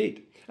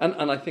 Indeed.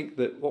 And I think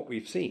that what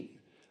we've seen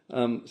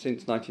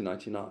since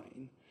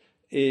 1999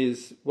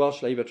 is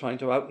Welsh Labour trying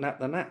to out-nat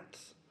the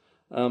Nats.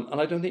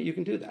 And I don't think you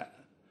can do that,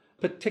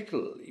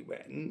 particularly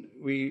when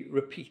we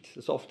repeat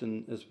as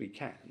often as we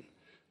can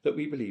that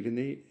we believe in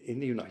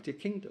the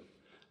United Kingdom.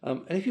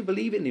 And if you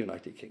believe in the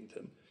United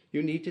Kingdom,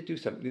 you need to do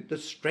something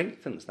that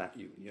strengthens that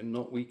union,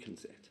 not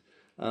weakens it.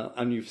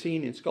 And you've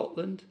seen in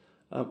Scotland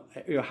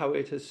how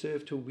it has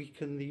served to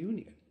weaken the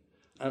union.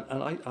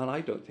 And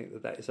I don't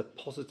think that is a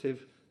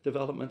positive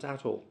development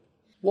at all.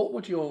 What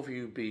would your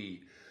view be,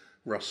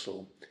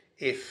 Russell,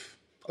 if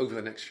over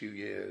the next few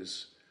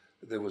years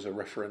there was a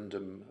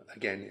referendum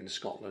again in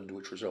Scotland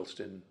which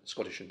resulted in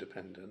Scottish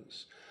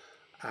independence,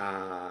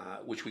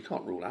 which we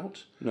can't rule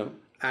out? No.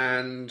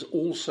 And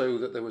also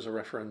that there was a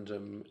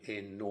referendum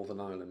in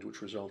Northern Ireland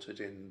which resulted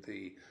in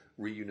the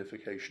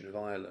reunification of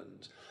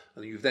Ireland.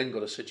 And you've then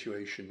got a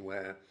situation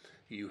where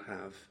you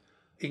have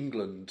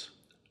England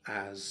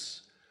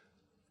as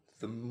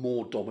the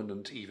more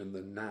dominant even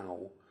than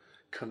now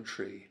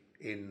country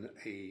in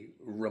a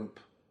rump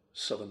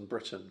southern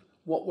Britain.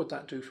 What would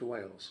that do for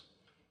Wales?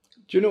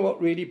 Do you know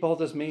what really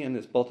bothers me, and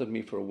it's bothered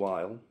me for a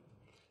while,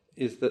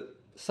 is that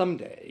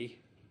someday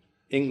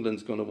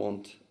England's going to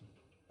want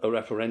a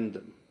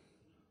referendum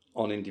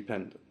on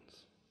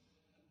independence,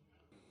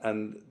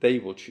 and they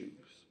will choose.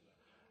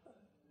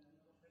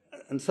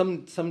 And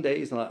some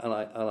days, and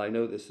I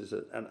know this is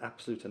an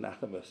absolute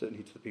anathema,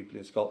 certainly to the people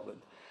in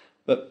Scotland,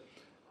 but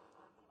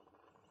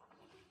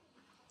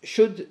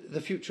should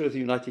the future of the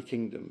United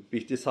Kingdom be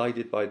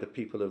decided by the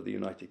people of the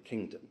United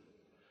Kingdom,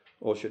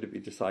 or should it be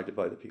decided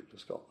by the people of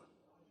Scotland?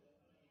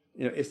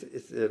 It's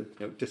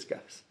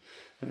discuss.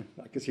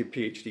 I can see a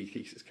PhD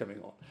thesis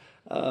coming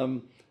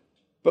on.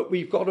 But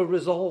we've got to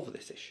resolve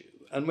this issue.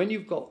 And when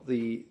you've got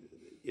the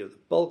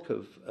bulk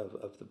of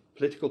the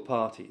political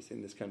parties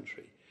in this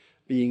country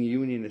being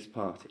unionist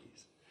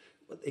parties,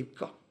 they've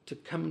got to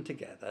come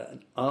together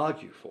and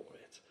argue for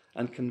it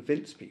and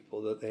convince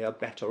people that they are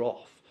better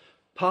off.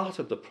 Part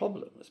of the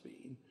problem has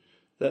been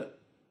that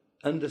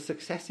under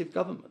successive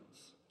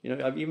governments,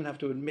 I even have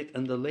to admit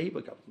under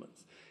Labour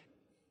governments,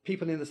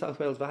 people in the South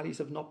Wales valleys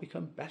have not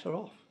become better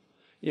off.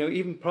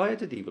 Even prior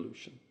to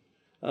devolution,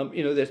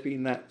 there's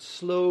been that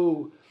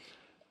slow,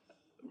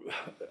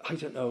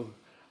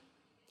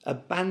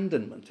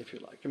 abandonment, if you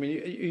like. I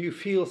mean, you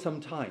feel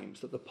sometimes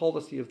that the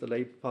policy of the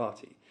Labour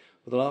Party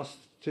for the last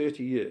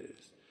 30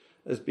 years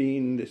has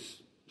been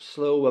this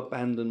slow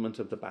abandonment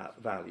of the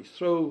valleys.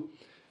 Throw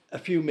a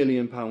few £1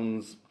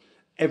 million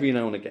every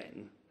now and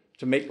again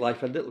to make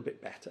life a little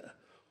bit better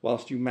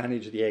whilst you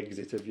manage the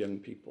exit of young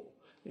people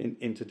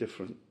into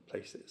different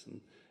places.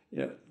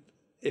 And,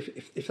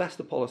 if that's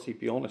the policy,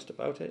 be honest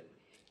about it.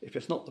 If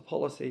it's not the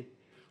policy,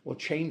 well,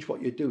 change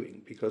what you're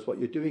doing, because what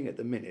you're doing at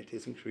the minute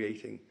isn't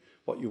creating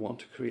what you want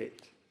to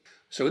create.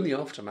 So in the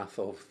aftermath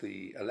of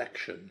the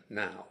election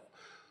now,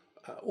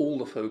 all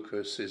the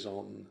focus is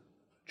on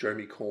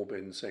Jeremy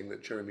Corbyn, saying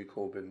that Jeremy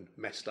Corbyn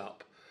messed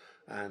up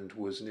and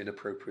was an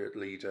inappropriate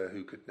leader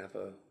who could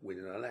never win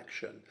an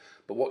election.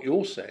 But what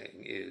you're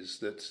saying is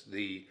that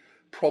the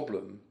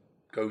problem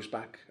goes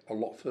back a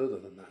lot further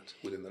than that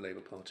within the Labour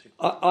Party.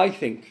 I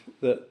think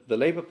that the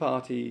Labour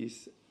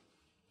Party's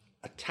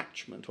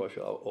attachment,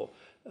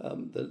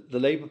 the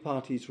Labour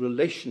Party's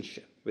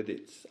relationship with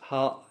its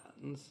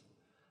heartlands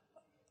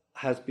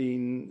has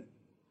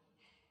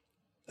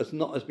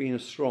not been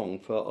as strong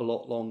for a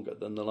lot longer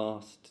than the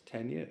last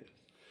 10 years.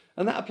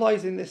 And that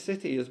applies in this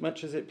city as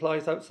much as it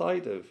applies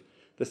outside of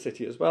the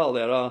city as well.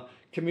 There are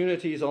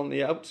communities on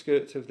the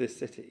outskirts of this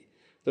city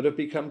that have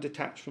become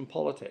detached from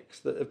politics,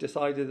 that have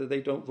decided that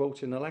they don't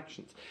vote in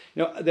elections.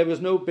 There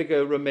was no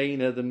bigger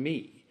Remainer than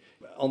me,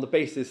 on the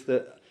basis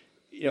that,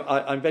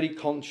 I'm very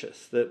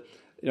conscious that,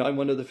 I'm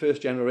one of the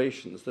first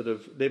generations that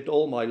have lived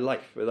all my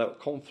life without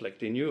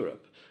conflict in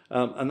Europe.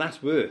 And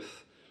that's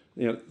worth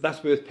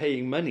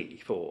paying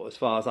money for, as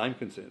far as I'm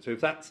concerned. So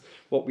if that's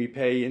what we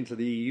pay into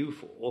the EU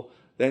for,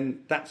 then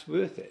that's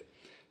worth it.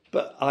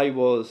 But I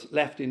was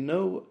left under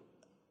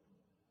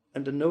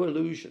no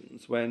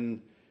illusions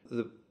when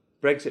the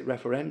Brexit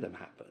referendum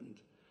happened,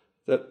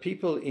 that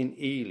people in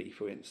Ely,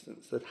 for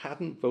instance, that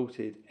hadn't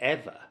voted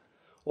ever,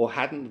 or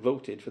hadn't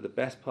voted for the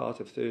best part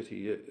of 30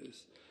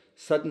 years,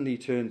 suddenly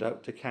turned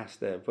out to cast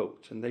their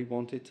vote, and they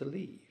wanted to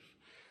leave.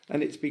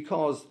 And it's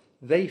because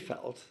they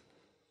felt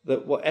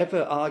that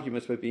whatever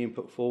arguments were being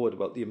put forward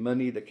about the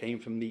money that came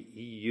from the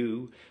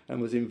EU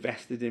and was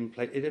invested in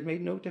place, it had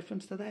made no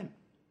difference to them.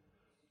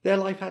 Their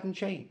life hadn't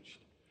changed.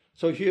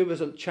 So here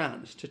was a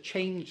chance to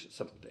change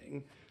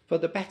something for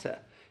the better.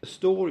 The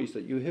stories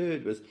that you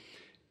heard was,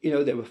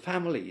 there were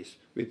families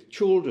with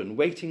children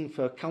waiting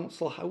for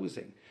council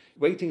housing,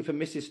 waiting for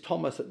Mrs.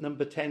 Thomas at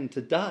number 10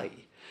 to die,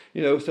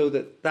 so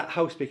that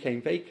house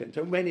became vacant.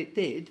 And when it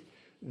did,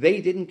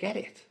 they didn't get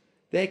it.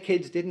 Their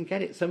kids didn't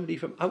get it. Somebody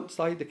from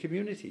outside the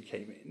community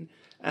came in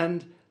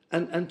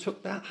and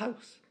took that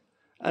house.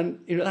 And,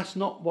 that's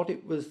not what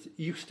it was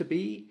used to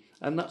be,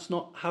 and that's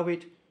not how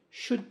it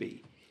should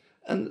be.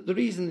 And the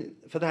reason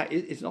for that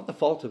is not the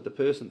fault of the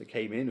person that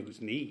came in,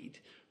 whose need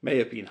may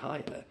have been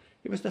higher.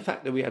 It was the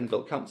fact that we hadn't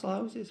built council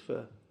houses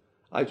for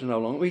I don't know how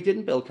long. We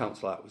didn't build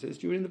council houses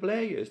during the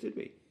Blair years, did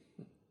we?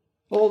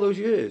 All those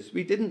years.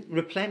 We didn't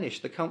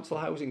replenish the council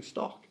housing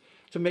stock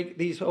to make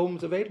these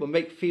homes available,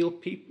 make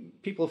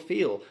people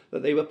feel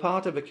that they were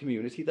part of a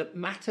community that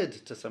mattered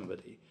to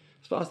somebody.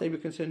 As far as they were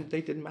concerned,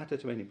 they didn't matter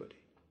to anybody.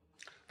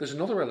 There's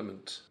another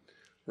element,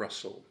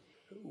 Russell.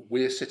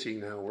 We're sitting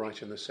now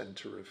right in the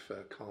centre of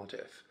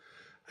Cardiff,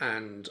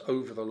 and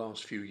over the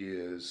last few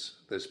years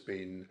there's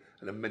been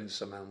an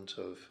immense amount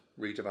of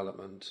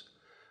redevelopment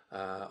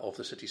of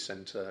the city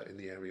centre in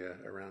the area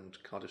around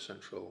Cardiff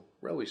Central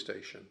railway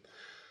station.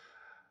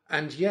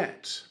 And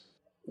yet,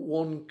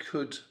 one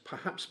could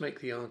perhaps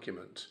make the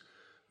argument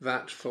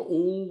that for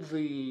all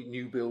the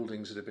new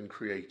buildings that have been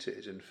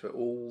created and for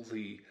all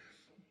the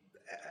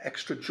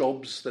extra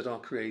jobs that are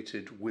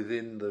created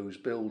within those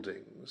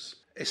buildings,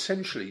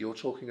 essentially you're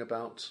talking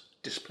about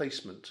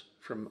displacement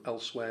from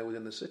elsewhere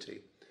within the city,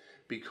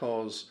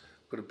 because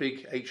we've got a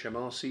big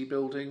HMRC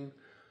building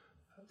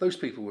Those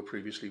people were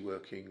previously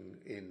working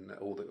in,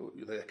 or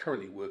they're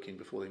currently working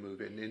before they move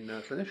in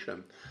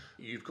Llanillsham.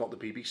 You've got the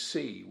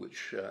BBC,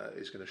 which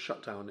is going to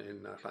shut down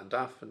in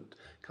Llandaff and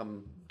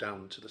come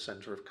down to the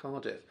centre of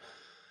Cardiff.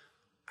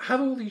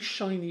 Have all these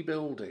shiny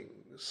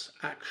buildings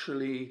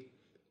actually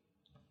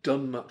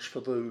done much for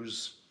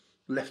those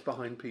left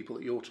behind people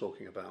that you're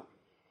talking about?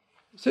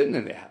 Certainly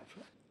they have.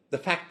 The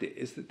fact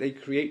is that they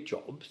create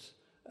jobs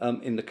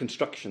in the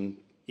construction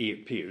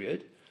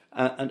period,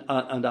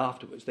 and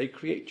afterwards they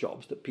create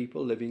jobs that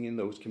people living in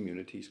those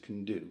communities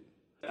can do.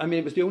 I mean,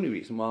 it was the only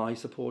reason why I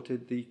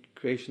supported the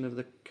creation of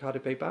the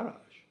Cardiff Bay Barrage.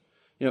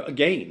 You know,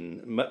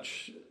 again,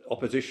 much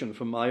opposition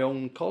from my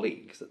own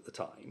colleagues at the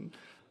time,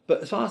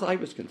 but as far as I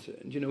was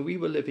concerned, you know, we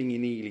were living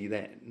in Ely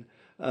then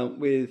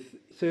with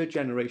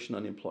third-generation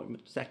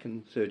unemployment,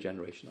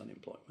 third-generation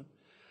unemployment,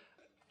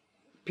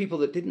 people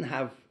that didn't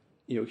have,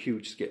 you know,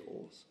 huge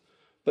skills.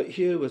 But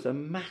here was a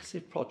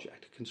massive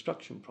project, a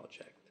construction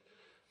project,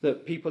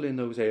 that people in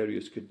those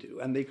areas could do,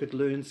 and they could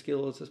learn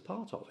skills as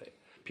part of it.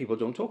 People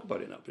don't talk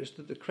about it enough. It's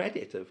to the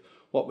credit of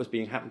what was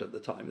being happened at the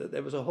time, that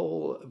there was a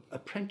whole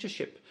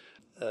apprenticeship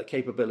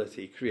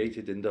capability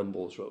created in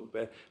Dunballs Road,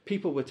 where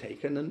people were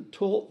taken and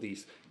taught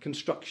these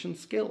construction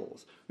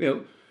skills. You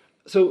know,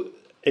 so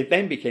it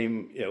then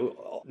became, you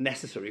know,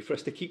 necessary for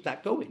us to keep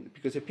that going,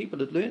 because if people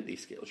had learned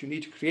these skills, you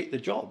need to create the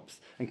jobs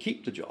and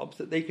keep the jobs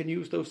that they can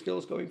use those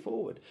skills going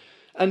forward.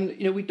 And,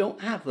 you know, we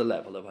don't have the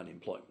level of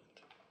unemployment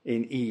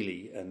in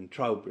Ely and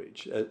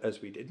Trowbridge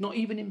as we did, not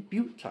even in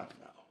Bute Town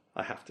now,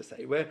 I have to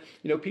say, where,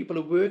 you know, people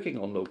are working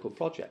on local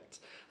projects.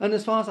 And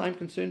as far as I'm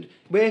concerned,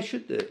 where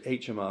should the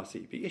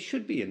HMRC be? It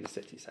should be in the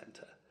city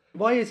centre.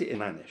 Why is it in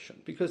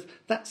Llanillsham? Because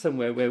that's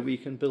somewhere where we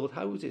can build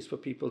houses for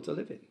people to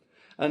live in.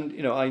 And,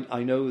 you know,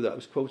 I know that I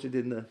was quoted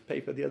in the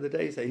paper the other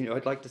day saying, you know,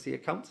 I'd like to see a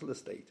council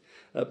estate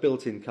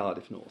built in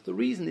Cardiff North. The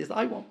reason is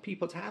I want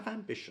people to have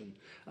ambition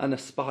and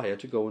aspire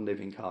to go and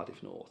live in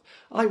Cardiff North.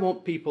 I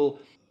want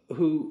people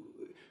who,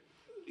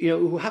 you know,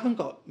 who haven't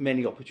got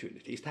many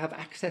opportunities to have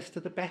access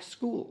to the best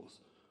schools.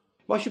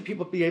 Why should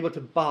people be able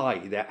to buy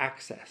their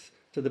access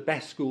to the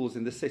best schools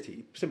in the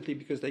city simply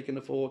because they can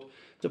afford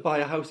to buy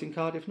a house in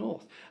Cardiff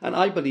North? And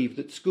I believe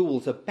that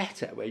schools are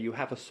better where you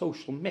have a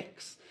social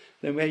mix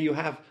than where you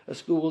have a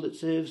school that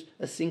serves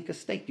a sink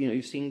estate. You know,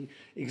 you've seen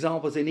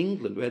examples in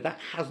England where that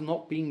has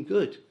not been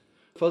good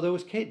for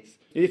those kids.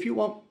 If you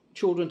want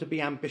children to be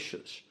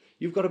ambitious,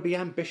 you've got to be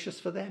ambitious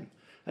for them.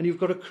 And you've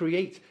got to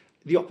create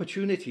the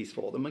opportunities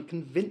for them and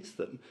convince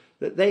them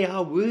that they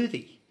are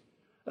worthy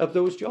of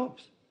those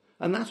jobs.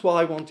 And that's what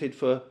I wanted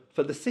for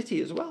the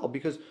city as well,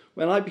 because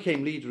when I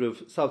became leader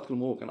of South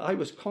Glamorgan, I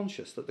was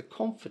conscious that the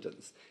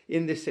confidence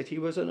in this city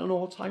was at an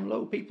all-time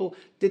low. People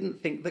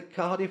didn't think that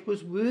Cardiff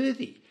was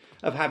worthy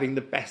of having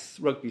the best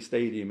rugby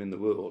stadium in the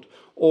world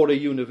or a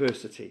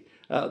university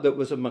that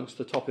was amongst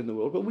the top in the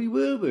world. But we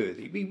were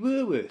worthy, we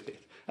were worth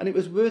it, and it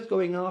was worth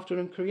going after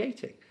and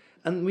creating.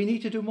 And we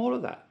need to do more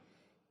of that.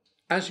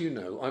 As you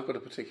know, I've got a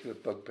particular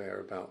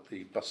bugbear about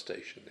the bus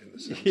station in the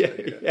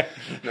centre. Yeah.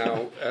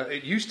 Now,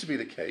 it used to be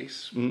the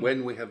case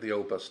when we had the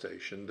old bus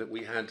station that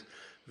we had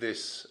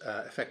this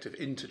effective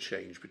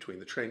interchange between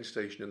the train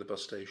station and the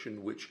bus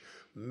station, which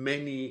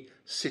many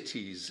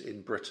cities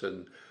in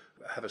Britain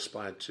have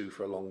aspired to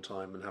for a long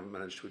time and haven't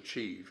managed to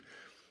achieve.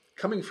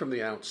 Coming from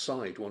the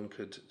outside, one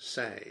could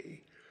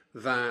say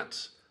that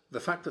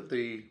the fact that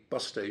the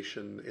bus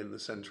station in the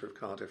centre of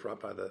Cardiff, right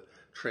by the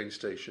train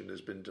station, has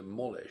been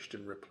demolished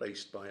and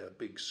replaced by a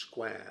big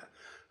square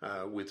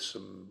with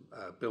some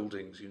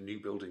buildings, new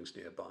buildings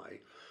nearby,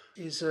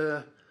 is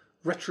a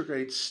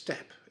retrograde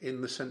step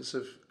in the sense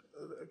of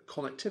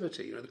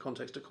connectivity, in the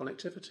context of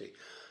connectivity.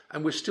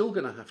 And we're still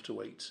going to have to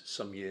wait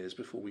some years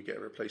before we get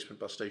a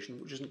replacement bus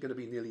station, which isn't going to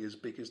be nearly as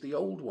big as the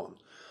old one.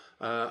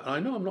 And I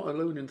know I'm not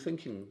alone in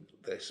thinking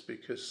this,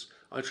 because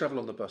I travel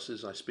on the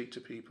buses, I speak to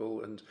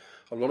people, and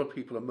a lot of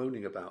people are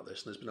moaning about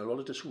this. And there's been a lot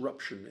of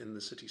disruption in the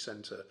city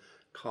centre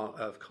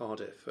of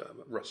Cardiff,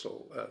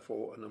 Russell,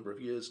 for a number of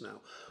years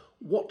now.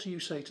 What do you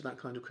say to that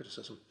kind of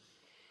criticism?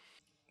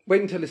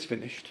 Wait until it's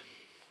finished.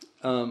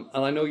 And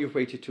I know you've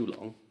waited too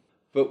long,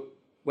 but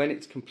when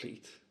it's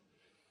complete,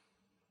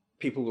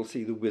 people will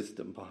see the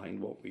wisdom behind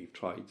what we've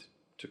tried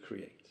to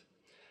create.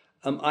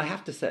 I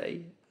have to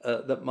say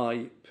that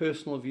my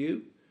personal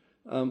view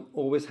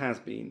always has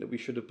been that we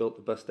should have built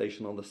the bus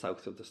station on the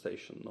south of the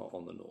station, not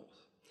on the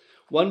north.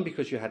 One,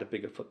 because you had a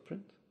bigger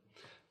footprint,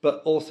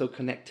 but also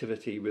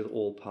connectivity with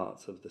all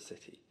parts of the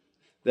city.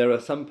 There are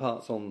some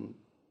parts on,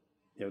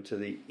 you know, to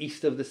the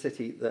east of the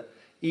city that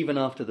even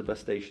after the bus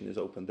station is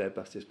open, their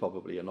buses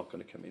probably are not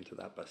going to come into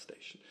that bus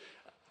station.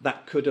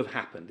 That could have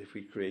happened if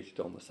we created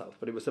on the south,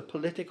 but it was a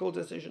political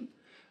decision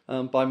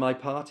by my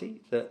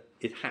party that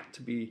it had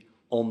to be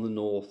on the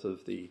north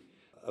of the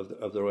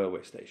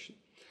railway station.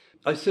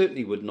 I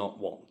certainly would not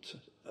want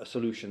a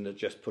solution that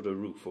just put a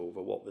roof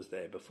over what was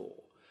there before.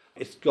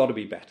 It's got to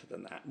be better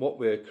than that. What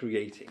we're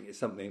creating is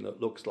something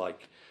that looks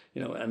like,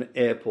 you know, an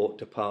airport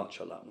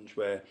departure lounge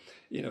where,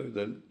 you know,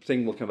 the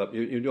thing will come up.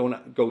 You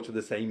don't go to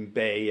the same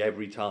bay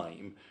every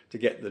time to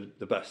get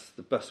the bus.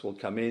 The bus will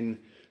come in,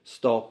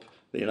 stop.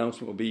 The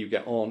announcement will be you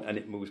get on and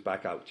it moves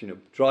back out.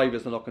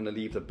 Drivers are not going to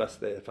leave the bus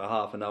there for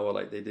half an hour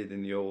like they did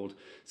in the old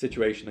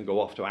situation and go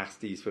off to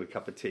Asties for a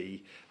cup of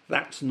tea.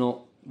 That's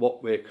not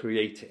what we're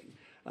creating.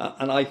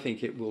 And I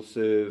think it will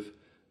serve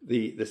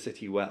the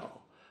city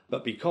well.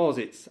 But because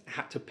it's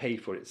had to pay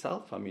for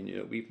itself,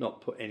 we've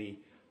not put any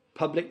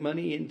public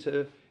money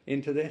into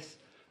this.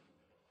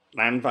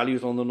 Land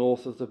values on the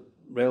north of the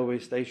railway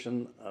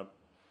station are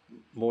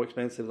more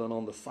expensive than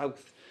on the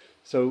south.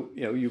 So,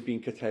 you've been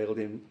curtailed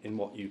in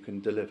what you can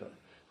deliver.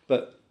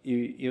 But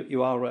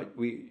you are right.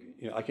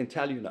 I can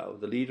tell you now,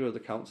 the leader of the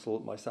council,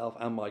 myself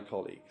and my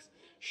colleagues,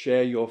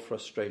 share your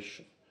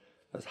frustration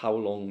as how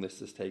long this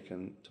has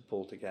taken to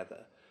pull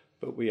together.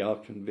 But we are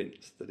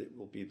convinced that it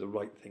will be the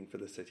right thing for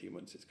the city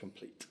once it's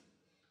complete.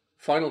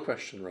 Final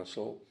question,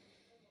 Russell.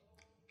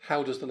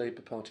 How does the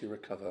Labour Party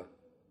recover?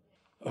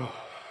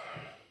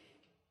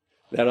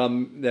 There are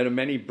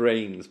many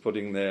brains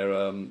putting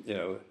their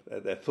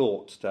their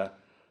thoughts to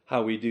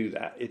how we do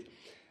that.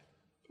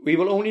 We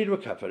will only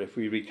recover if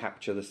we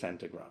recapture the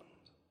centre ground.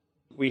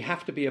 We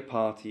have to be a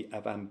party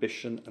of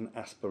ambition and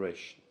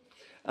aspiration.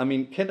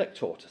 Kinnock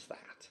taught us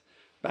that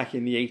back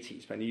in the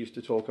 80s when he used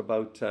to talk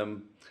about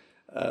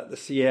the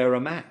Sierra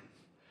Man.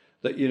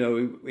 That,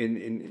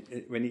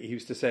 when he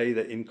used to say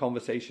that in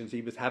conversations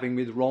he was having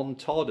with Ron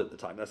Todd at the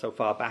time, that's how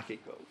far back it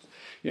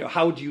goes.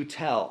 How do you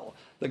tell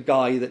the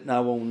guy that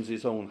now owns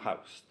his own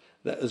house,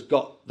 that has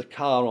got the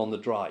car on the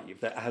drive,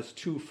 that has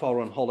 2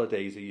 foreign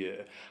holidays a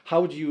year,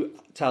 how do you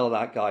tell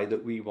that guy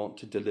that we want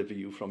to deliver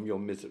you from your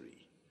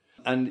misery?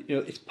 And,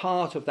 it's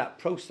part of that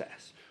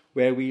process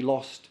where we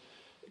lost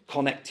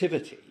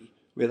connectivity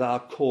with our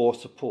core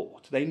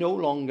support. They no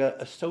longer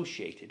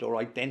associated or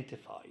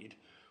identified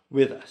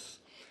with us.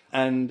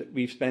 And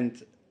we've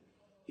spent,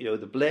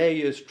 the Blair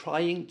years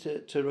trying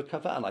to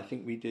recover, and I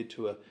think we did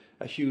to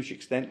a huge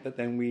extent, but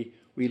then we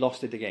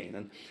lost it again.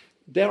 And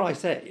dare I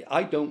say,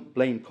 I don't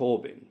blame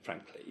Corbyn,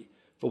 frankly,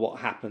 for what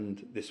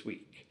happened this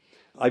week.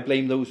 I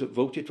blame those that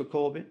voted for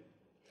Corbyn.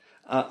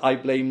 I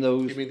blame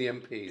those... You mean the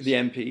MPs? The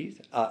MPs.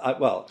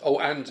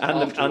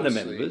 And the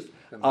members.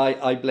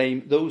 I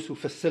blame those who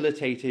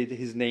facilitated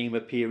his name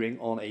appearing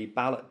on a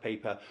ballot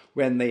paper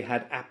when they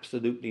had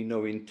absolutely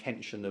no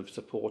intention of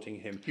supporting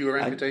him. You were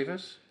Anchor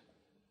Davis?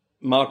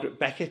 Margaret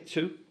Beckett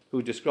too,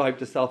 who described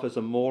herself as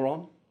a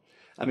moron.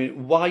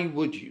 Why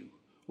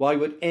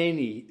would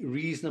any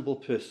reasonable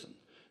person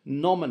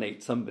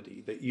nominate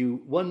somebody that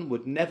you, one,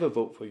 would never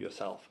vote for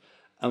yourself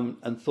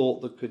and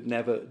thought that could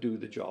never do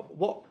the job?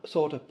 What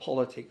sort of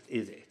politics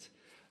is it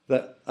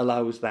that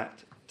allows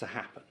that to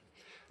happen?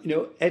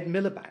 Ed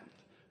Miliband,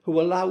 who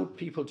allowed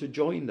people to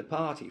join the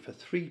party for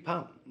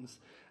 £3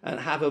 and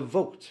have a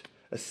vote,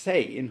 a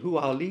say in who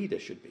our leader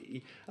should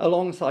be,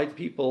 alongside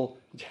people,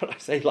 dare I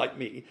say, like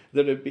me,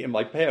 that have been,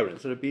 my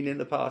parents, that have been in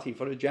the party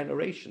for a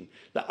generation,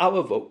 that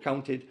our vote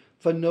counted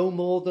for no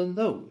more than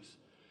those.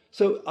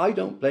 So I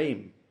don't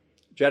blame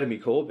Jeremy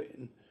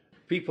Corbyn.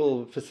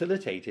 People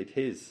facilitated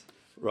his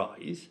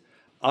rise.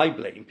 I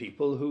blame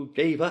people who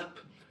gave up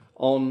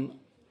on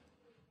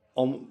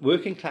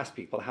working class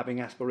people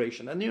having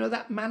aspiration. And,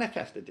 that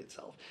manifested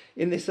itself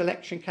in this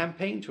election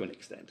campaign to an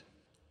extent.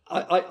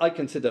 I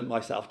consider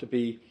myself to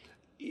be,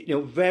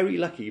 very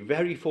lucky,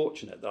 very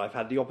fortunate that I've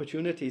had the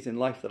opportunities in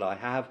life that I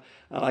have,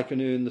 and I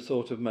can earn the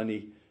sort of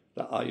money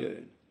that I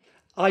earn.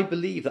 I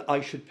believe that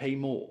I should pay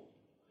more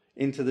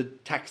into the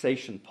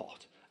taxation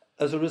pot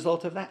as a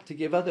result of that, to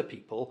give other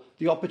people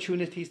the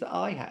opportunities that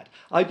I had.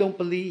 I don't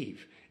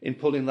believe in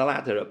pulling the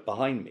ladder up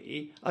behind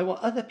me. I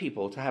want other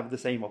people to have the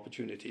same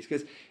opportunities,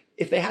 because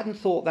if they hadn't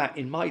thought that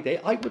in my day,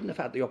 I wouldn't have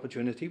had the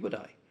opportunity, would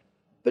I?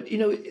 But,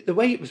 the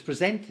way it was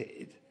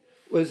presented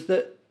was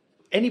that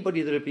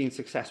anybody that had been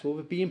successful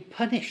was being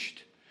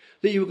punished,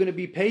 that you were going to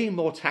be paying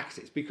more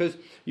taxes because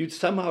you'd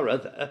somehow or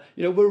other,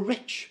 were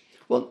rich.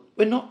 Well,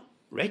 we're not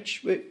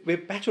rich. We're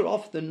better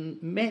off than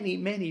many,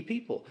 many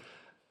people.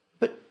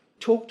 But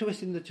talk to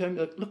us in the terms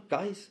of, look,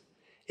 guys,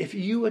 if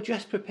you are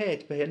just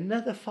prepared to pay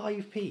another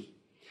 5p,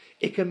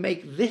 it can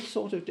make this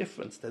sort of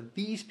difference to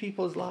these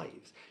people's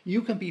lives.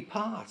 You can be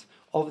part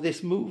of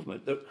this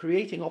movement that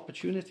creating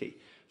opportunity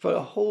for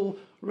a whole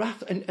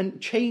raft and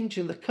change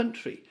in the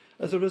country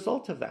as a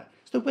result of that.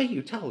 It's the way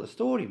you tell the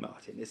story,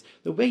 Martin. It's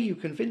the way you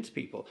convince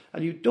people,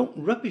 and you don't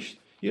rubbish.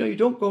 You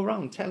don't go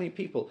around telling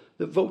people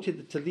that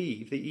voted to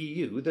leave the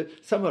EU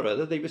that some or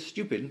other they were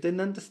stupid and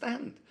didn't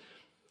understand.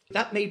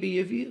 That may be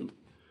your view,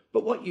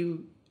 but what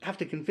you have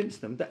to convince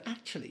them that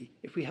actually,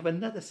 if we have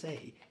another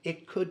say,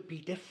 it could be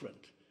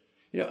different.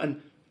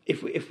 And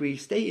if we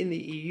stay in the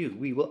EU,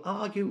 we will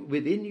argue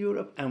within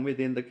Europe and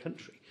within the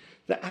country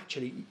that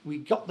actually we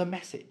got the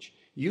message.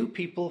 You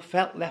people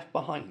felt left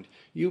behind.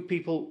 You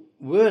people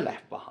were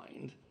left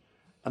behind.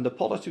 And the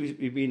policies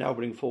we now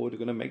bring forward are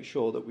going to make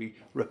sure that we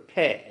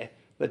repair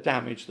the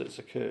damage that's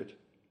occurred.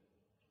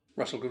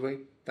 Russell Goodway,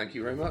 thank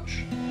you very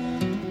much.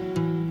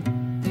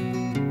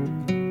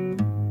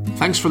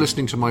 Thanks for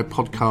listening to my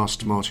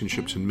podcast, Martin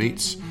Shipton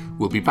Meets.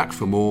 We'll be back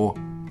for more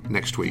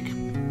next week.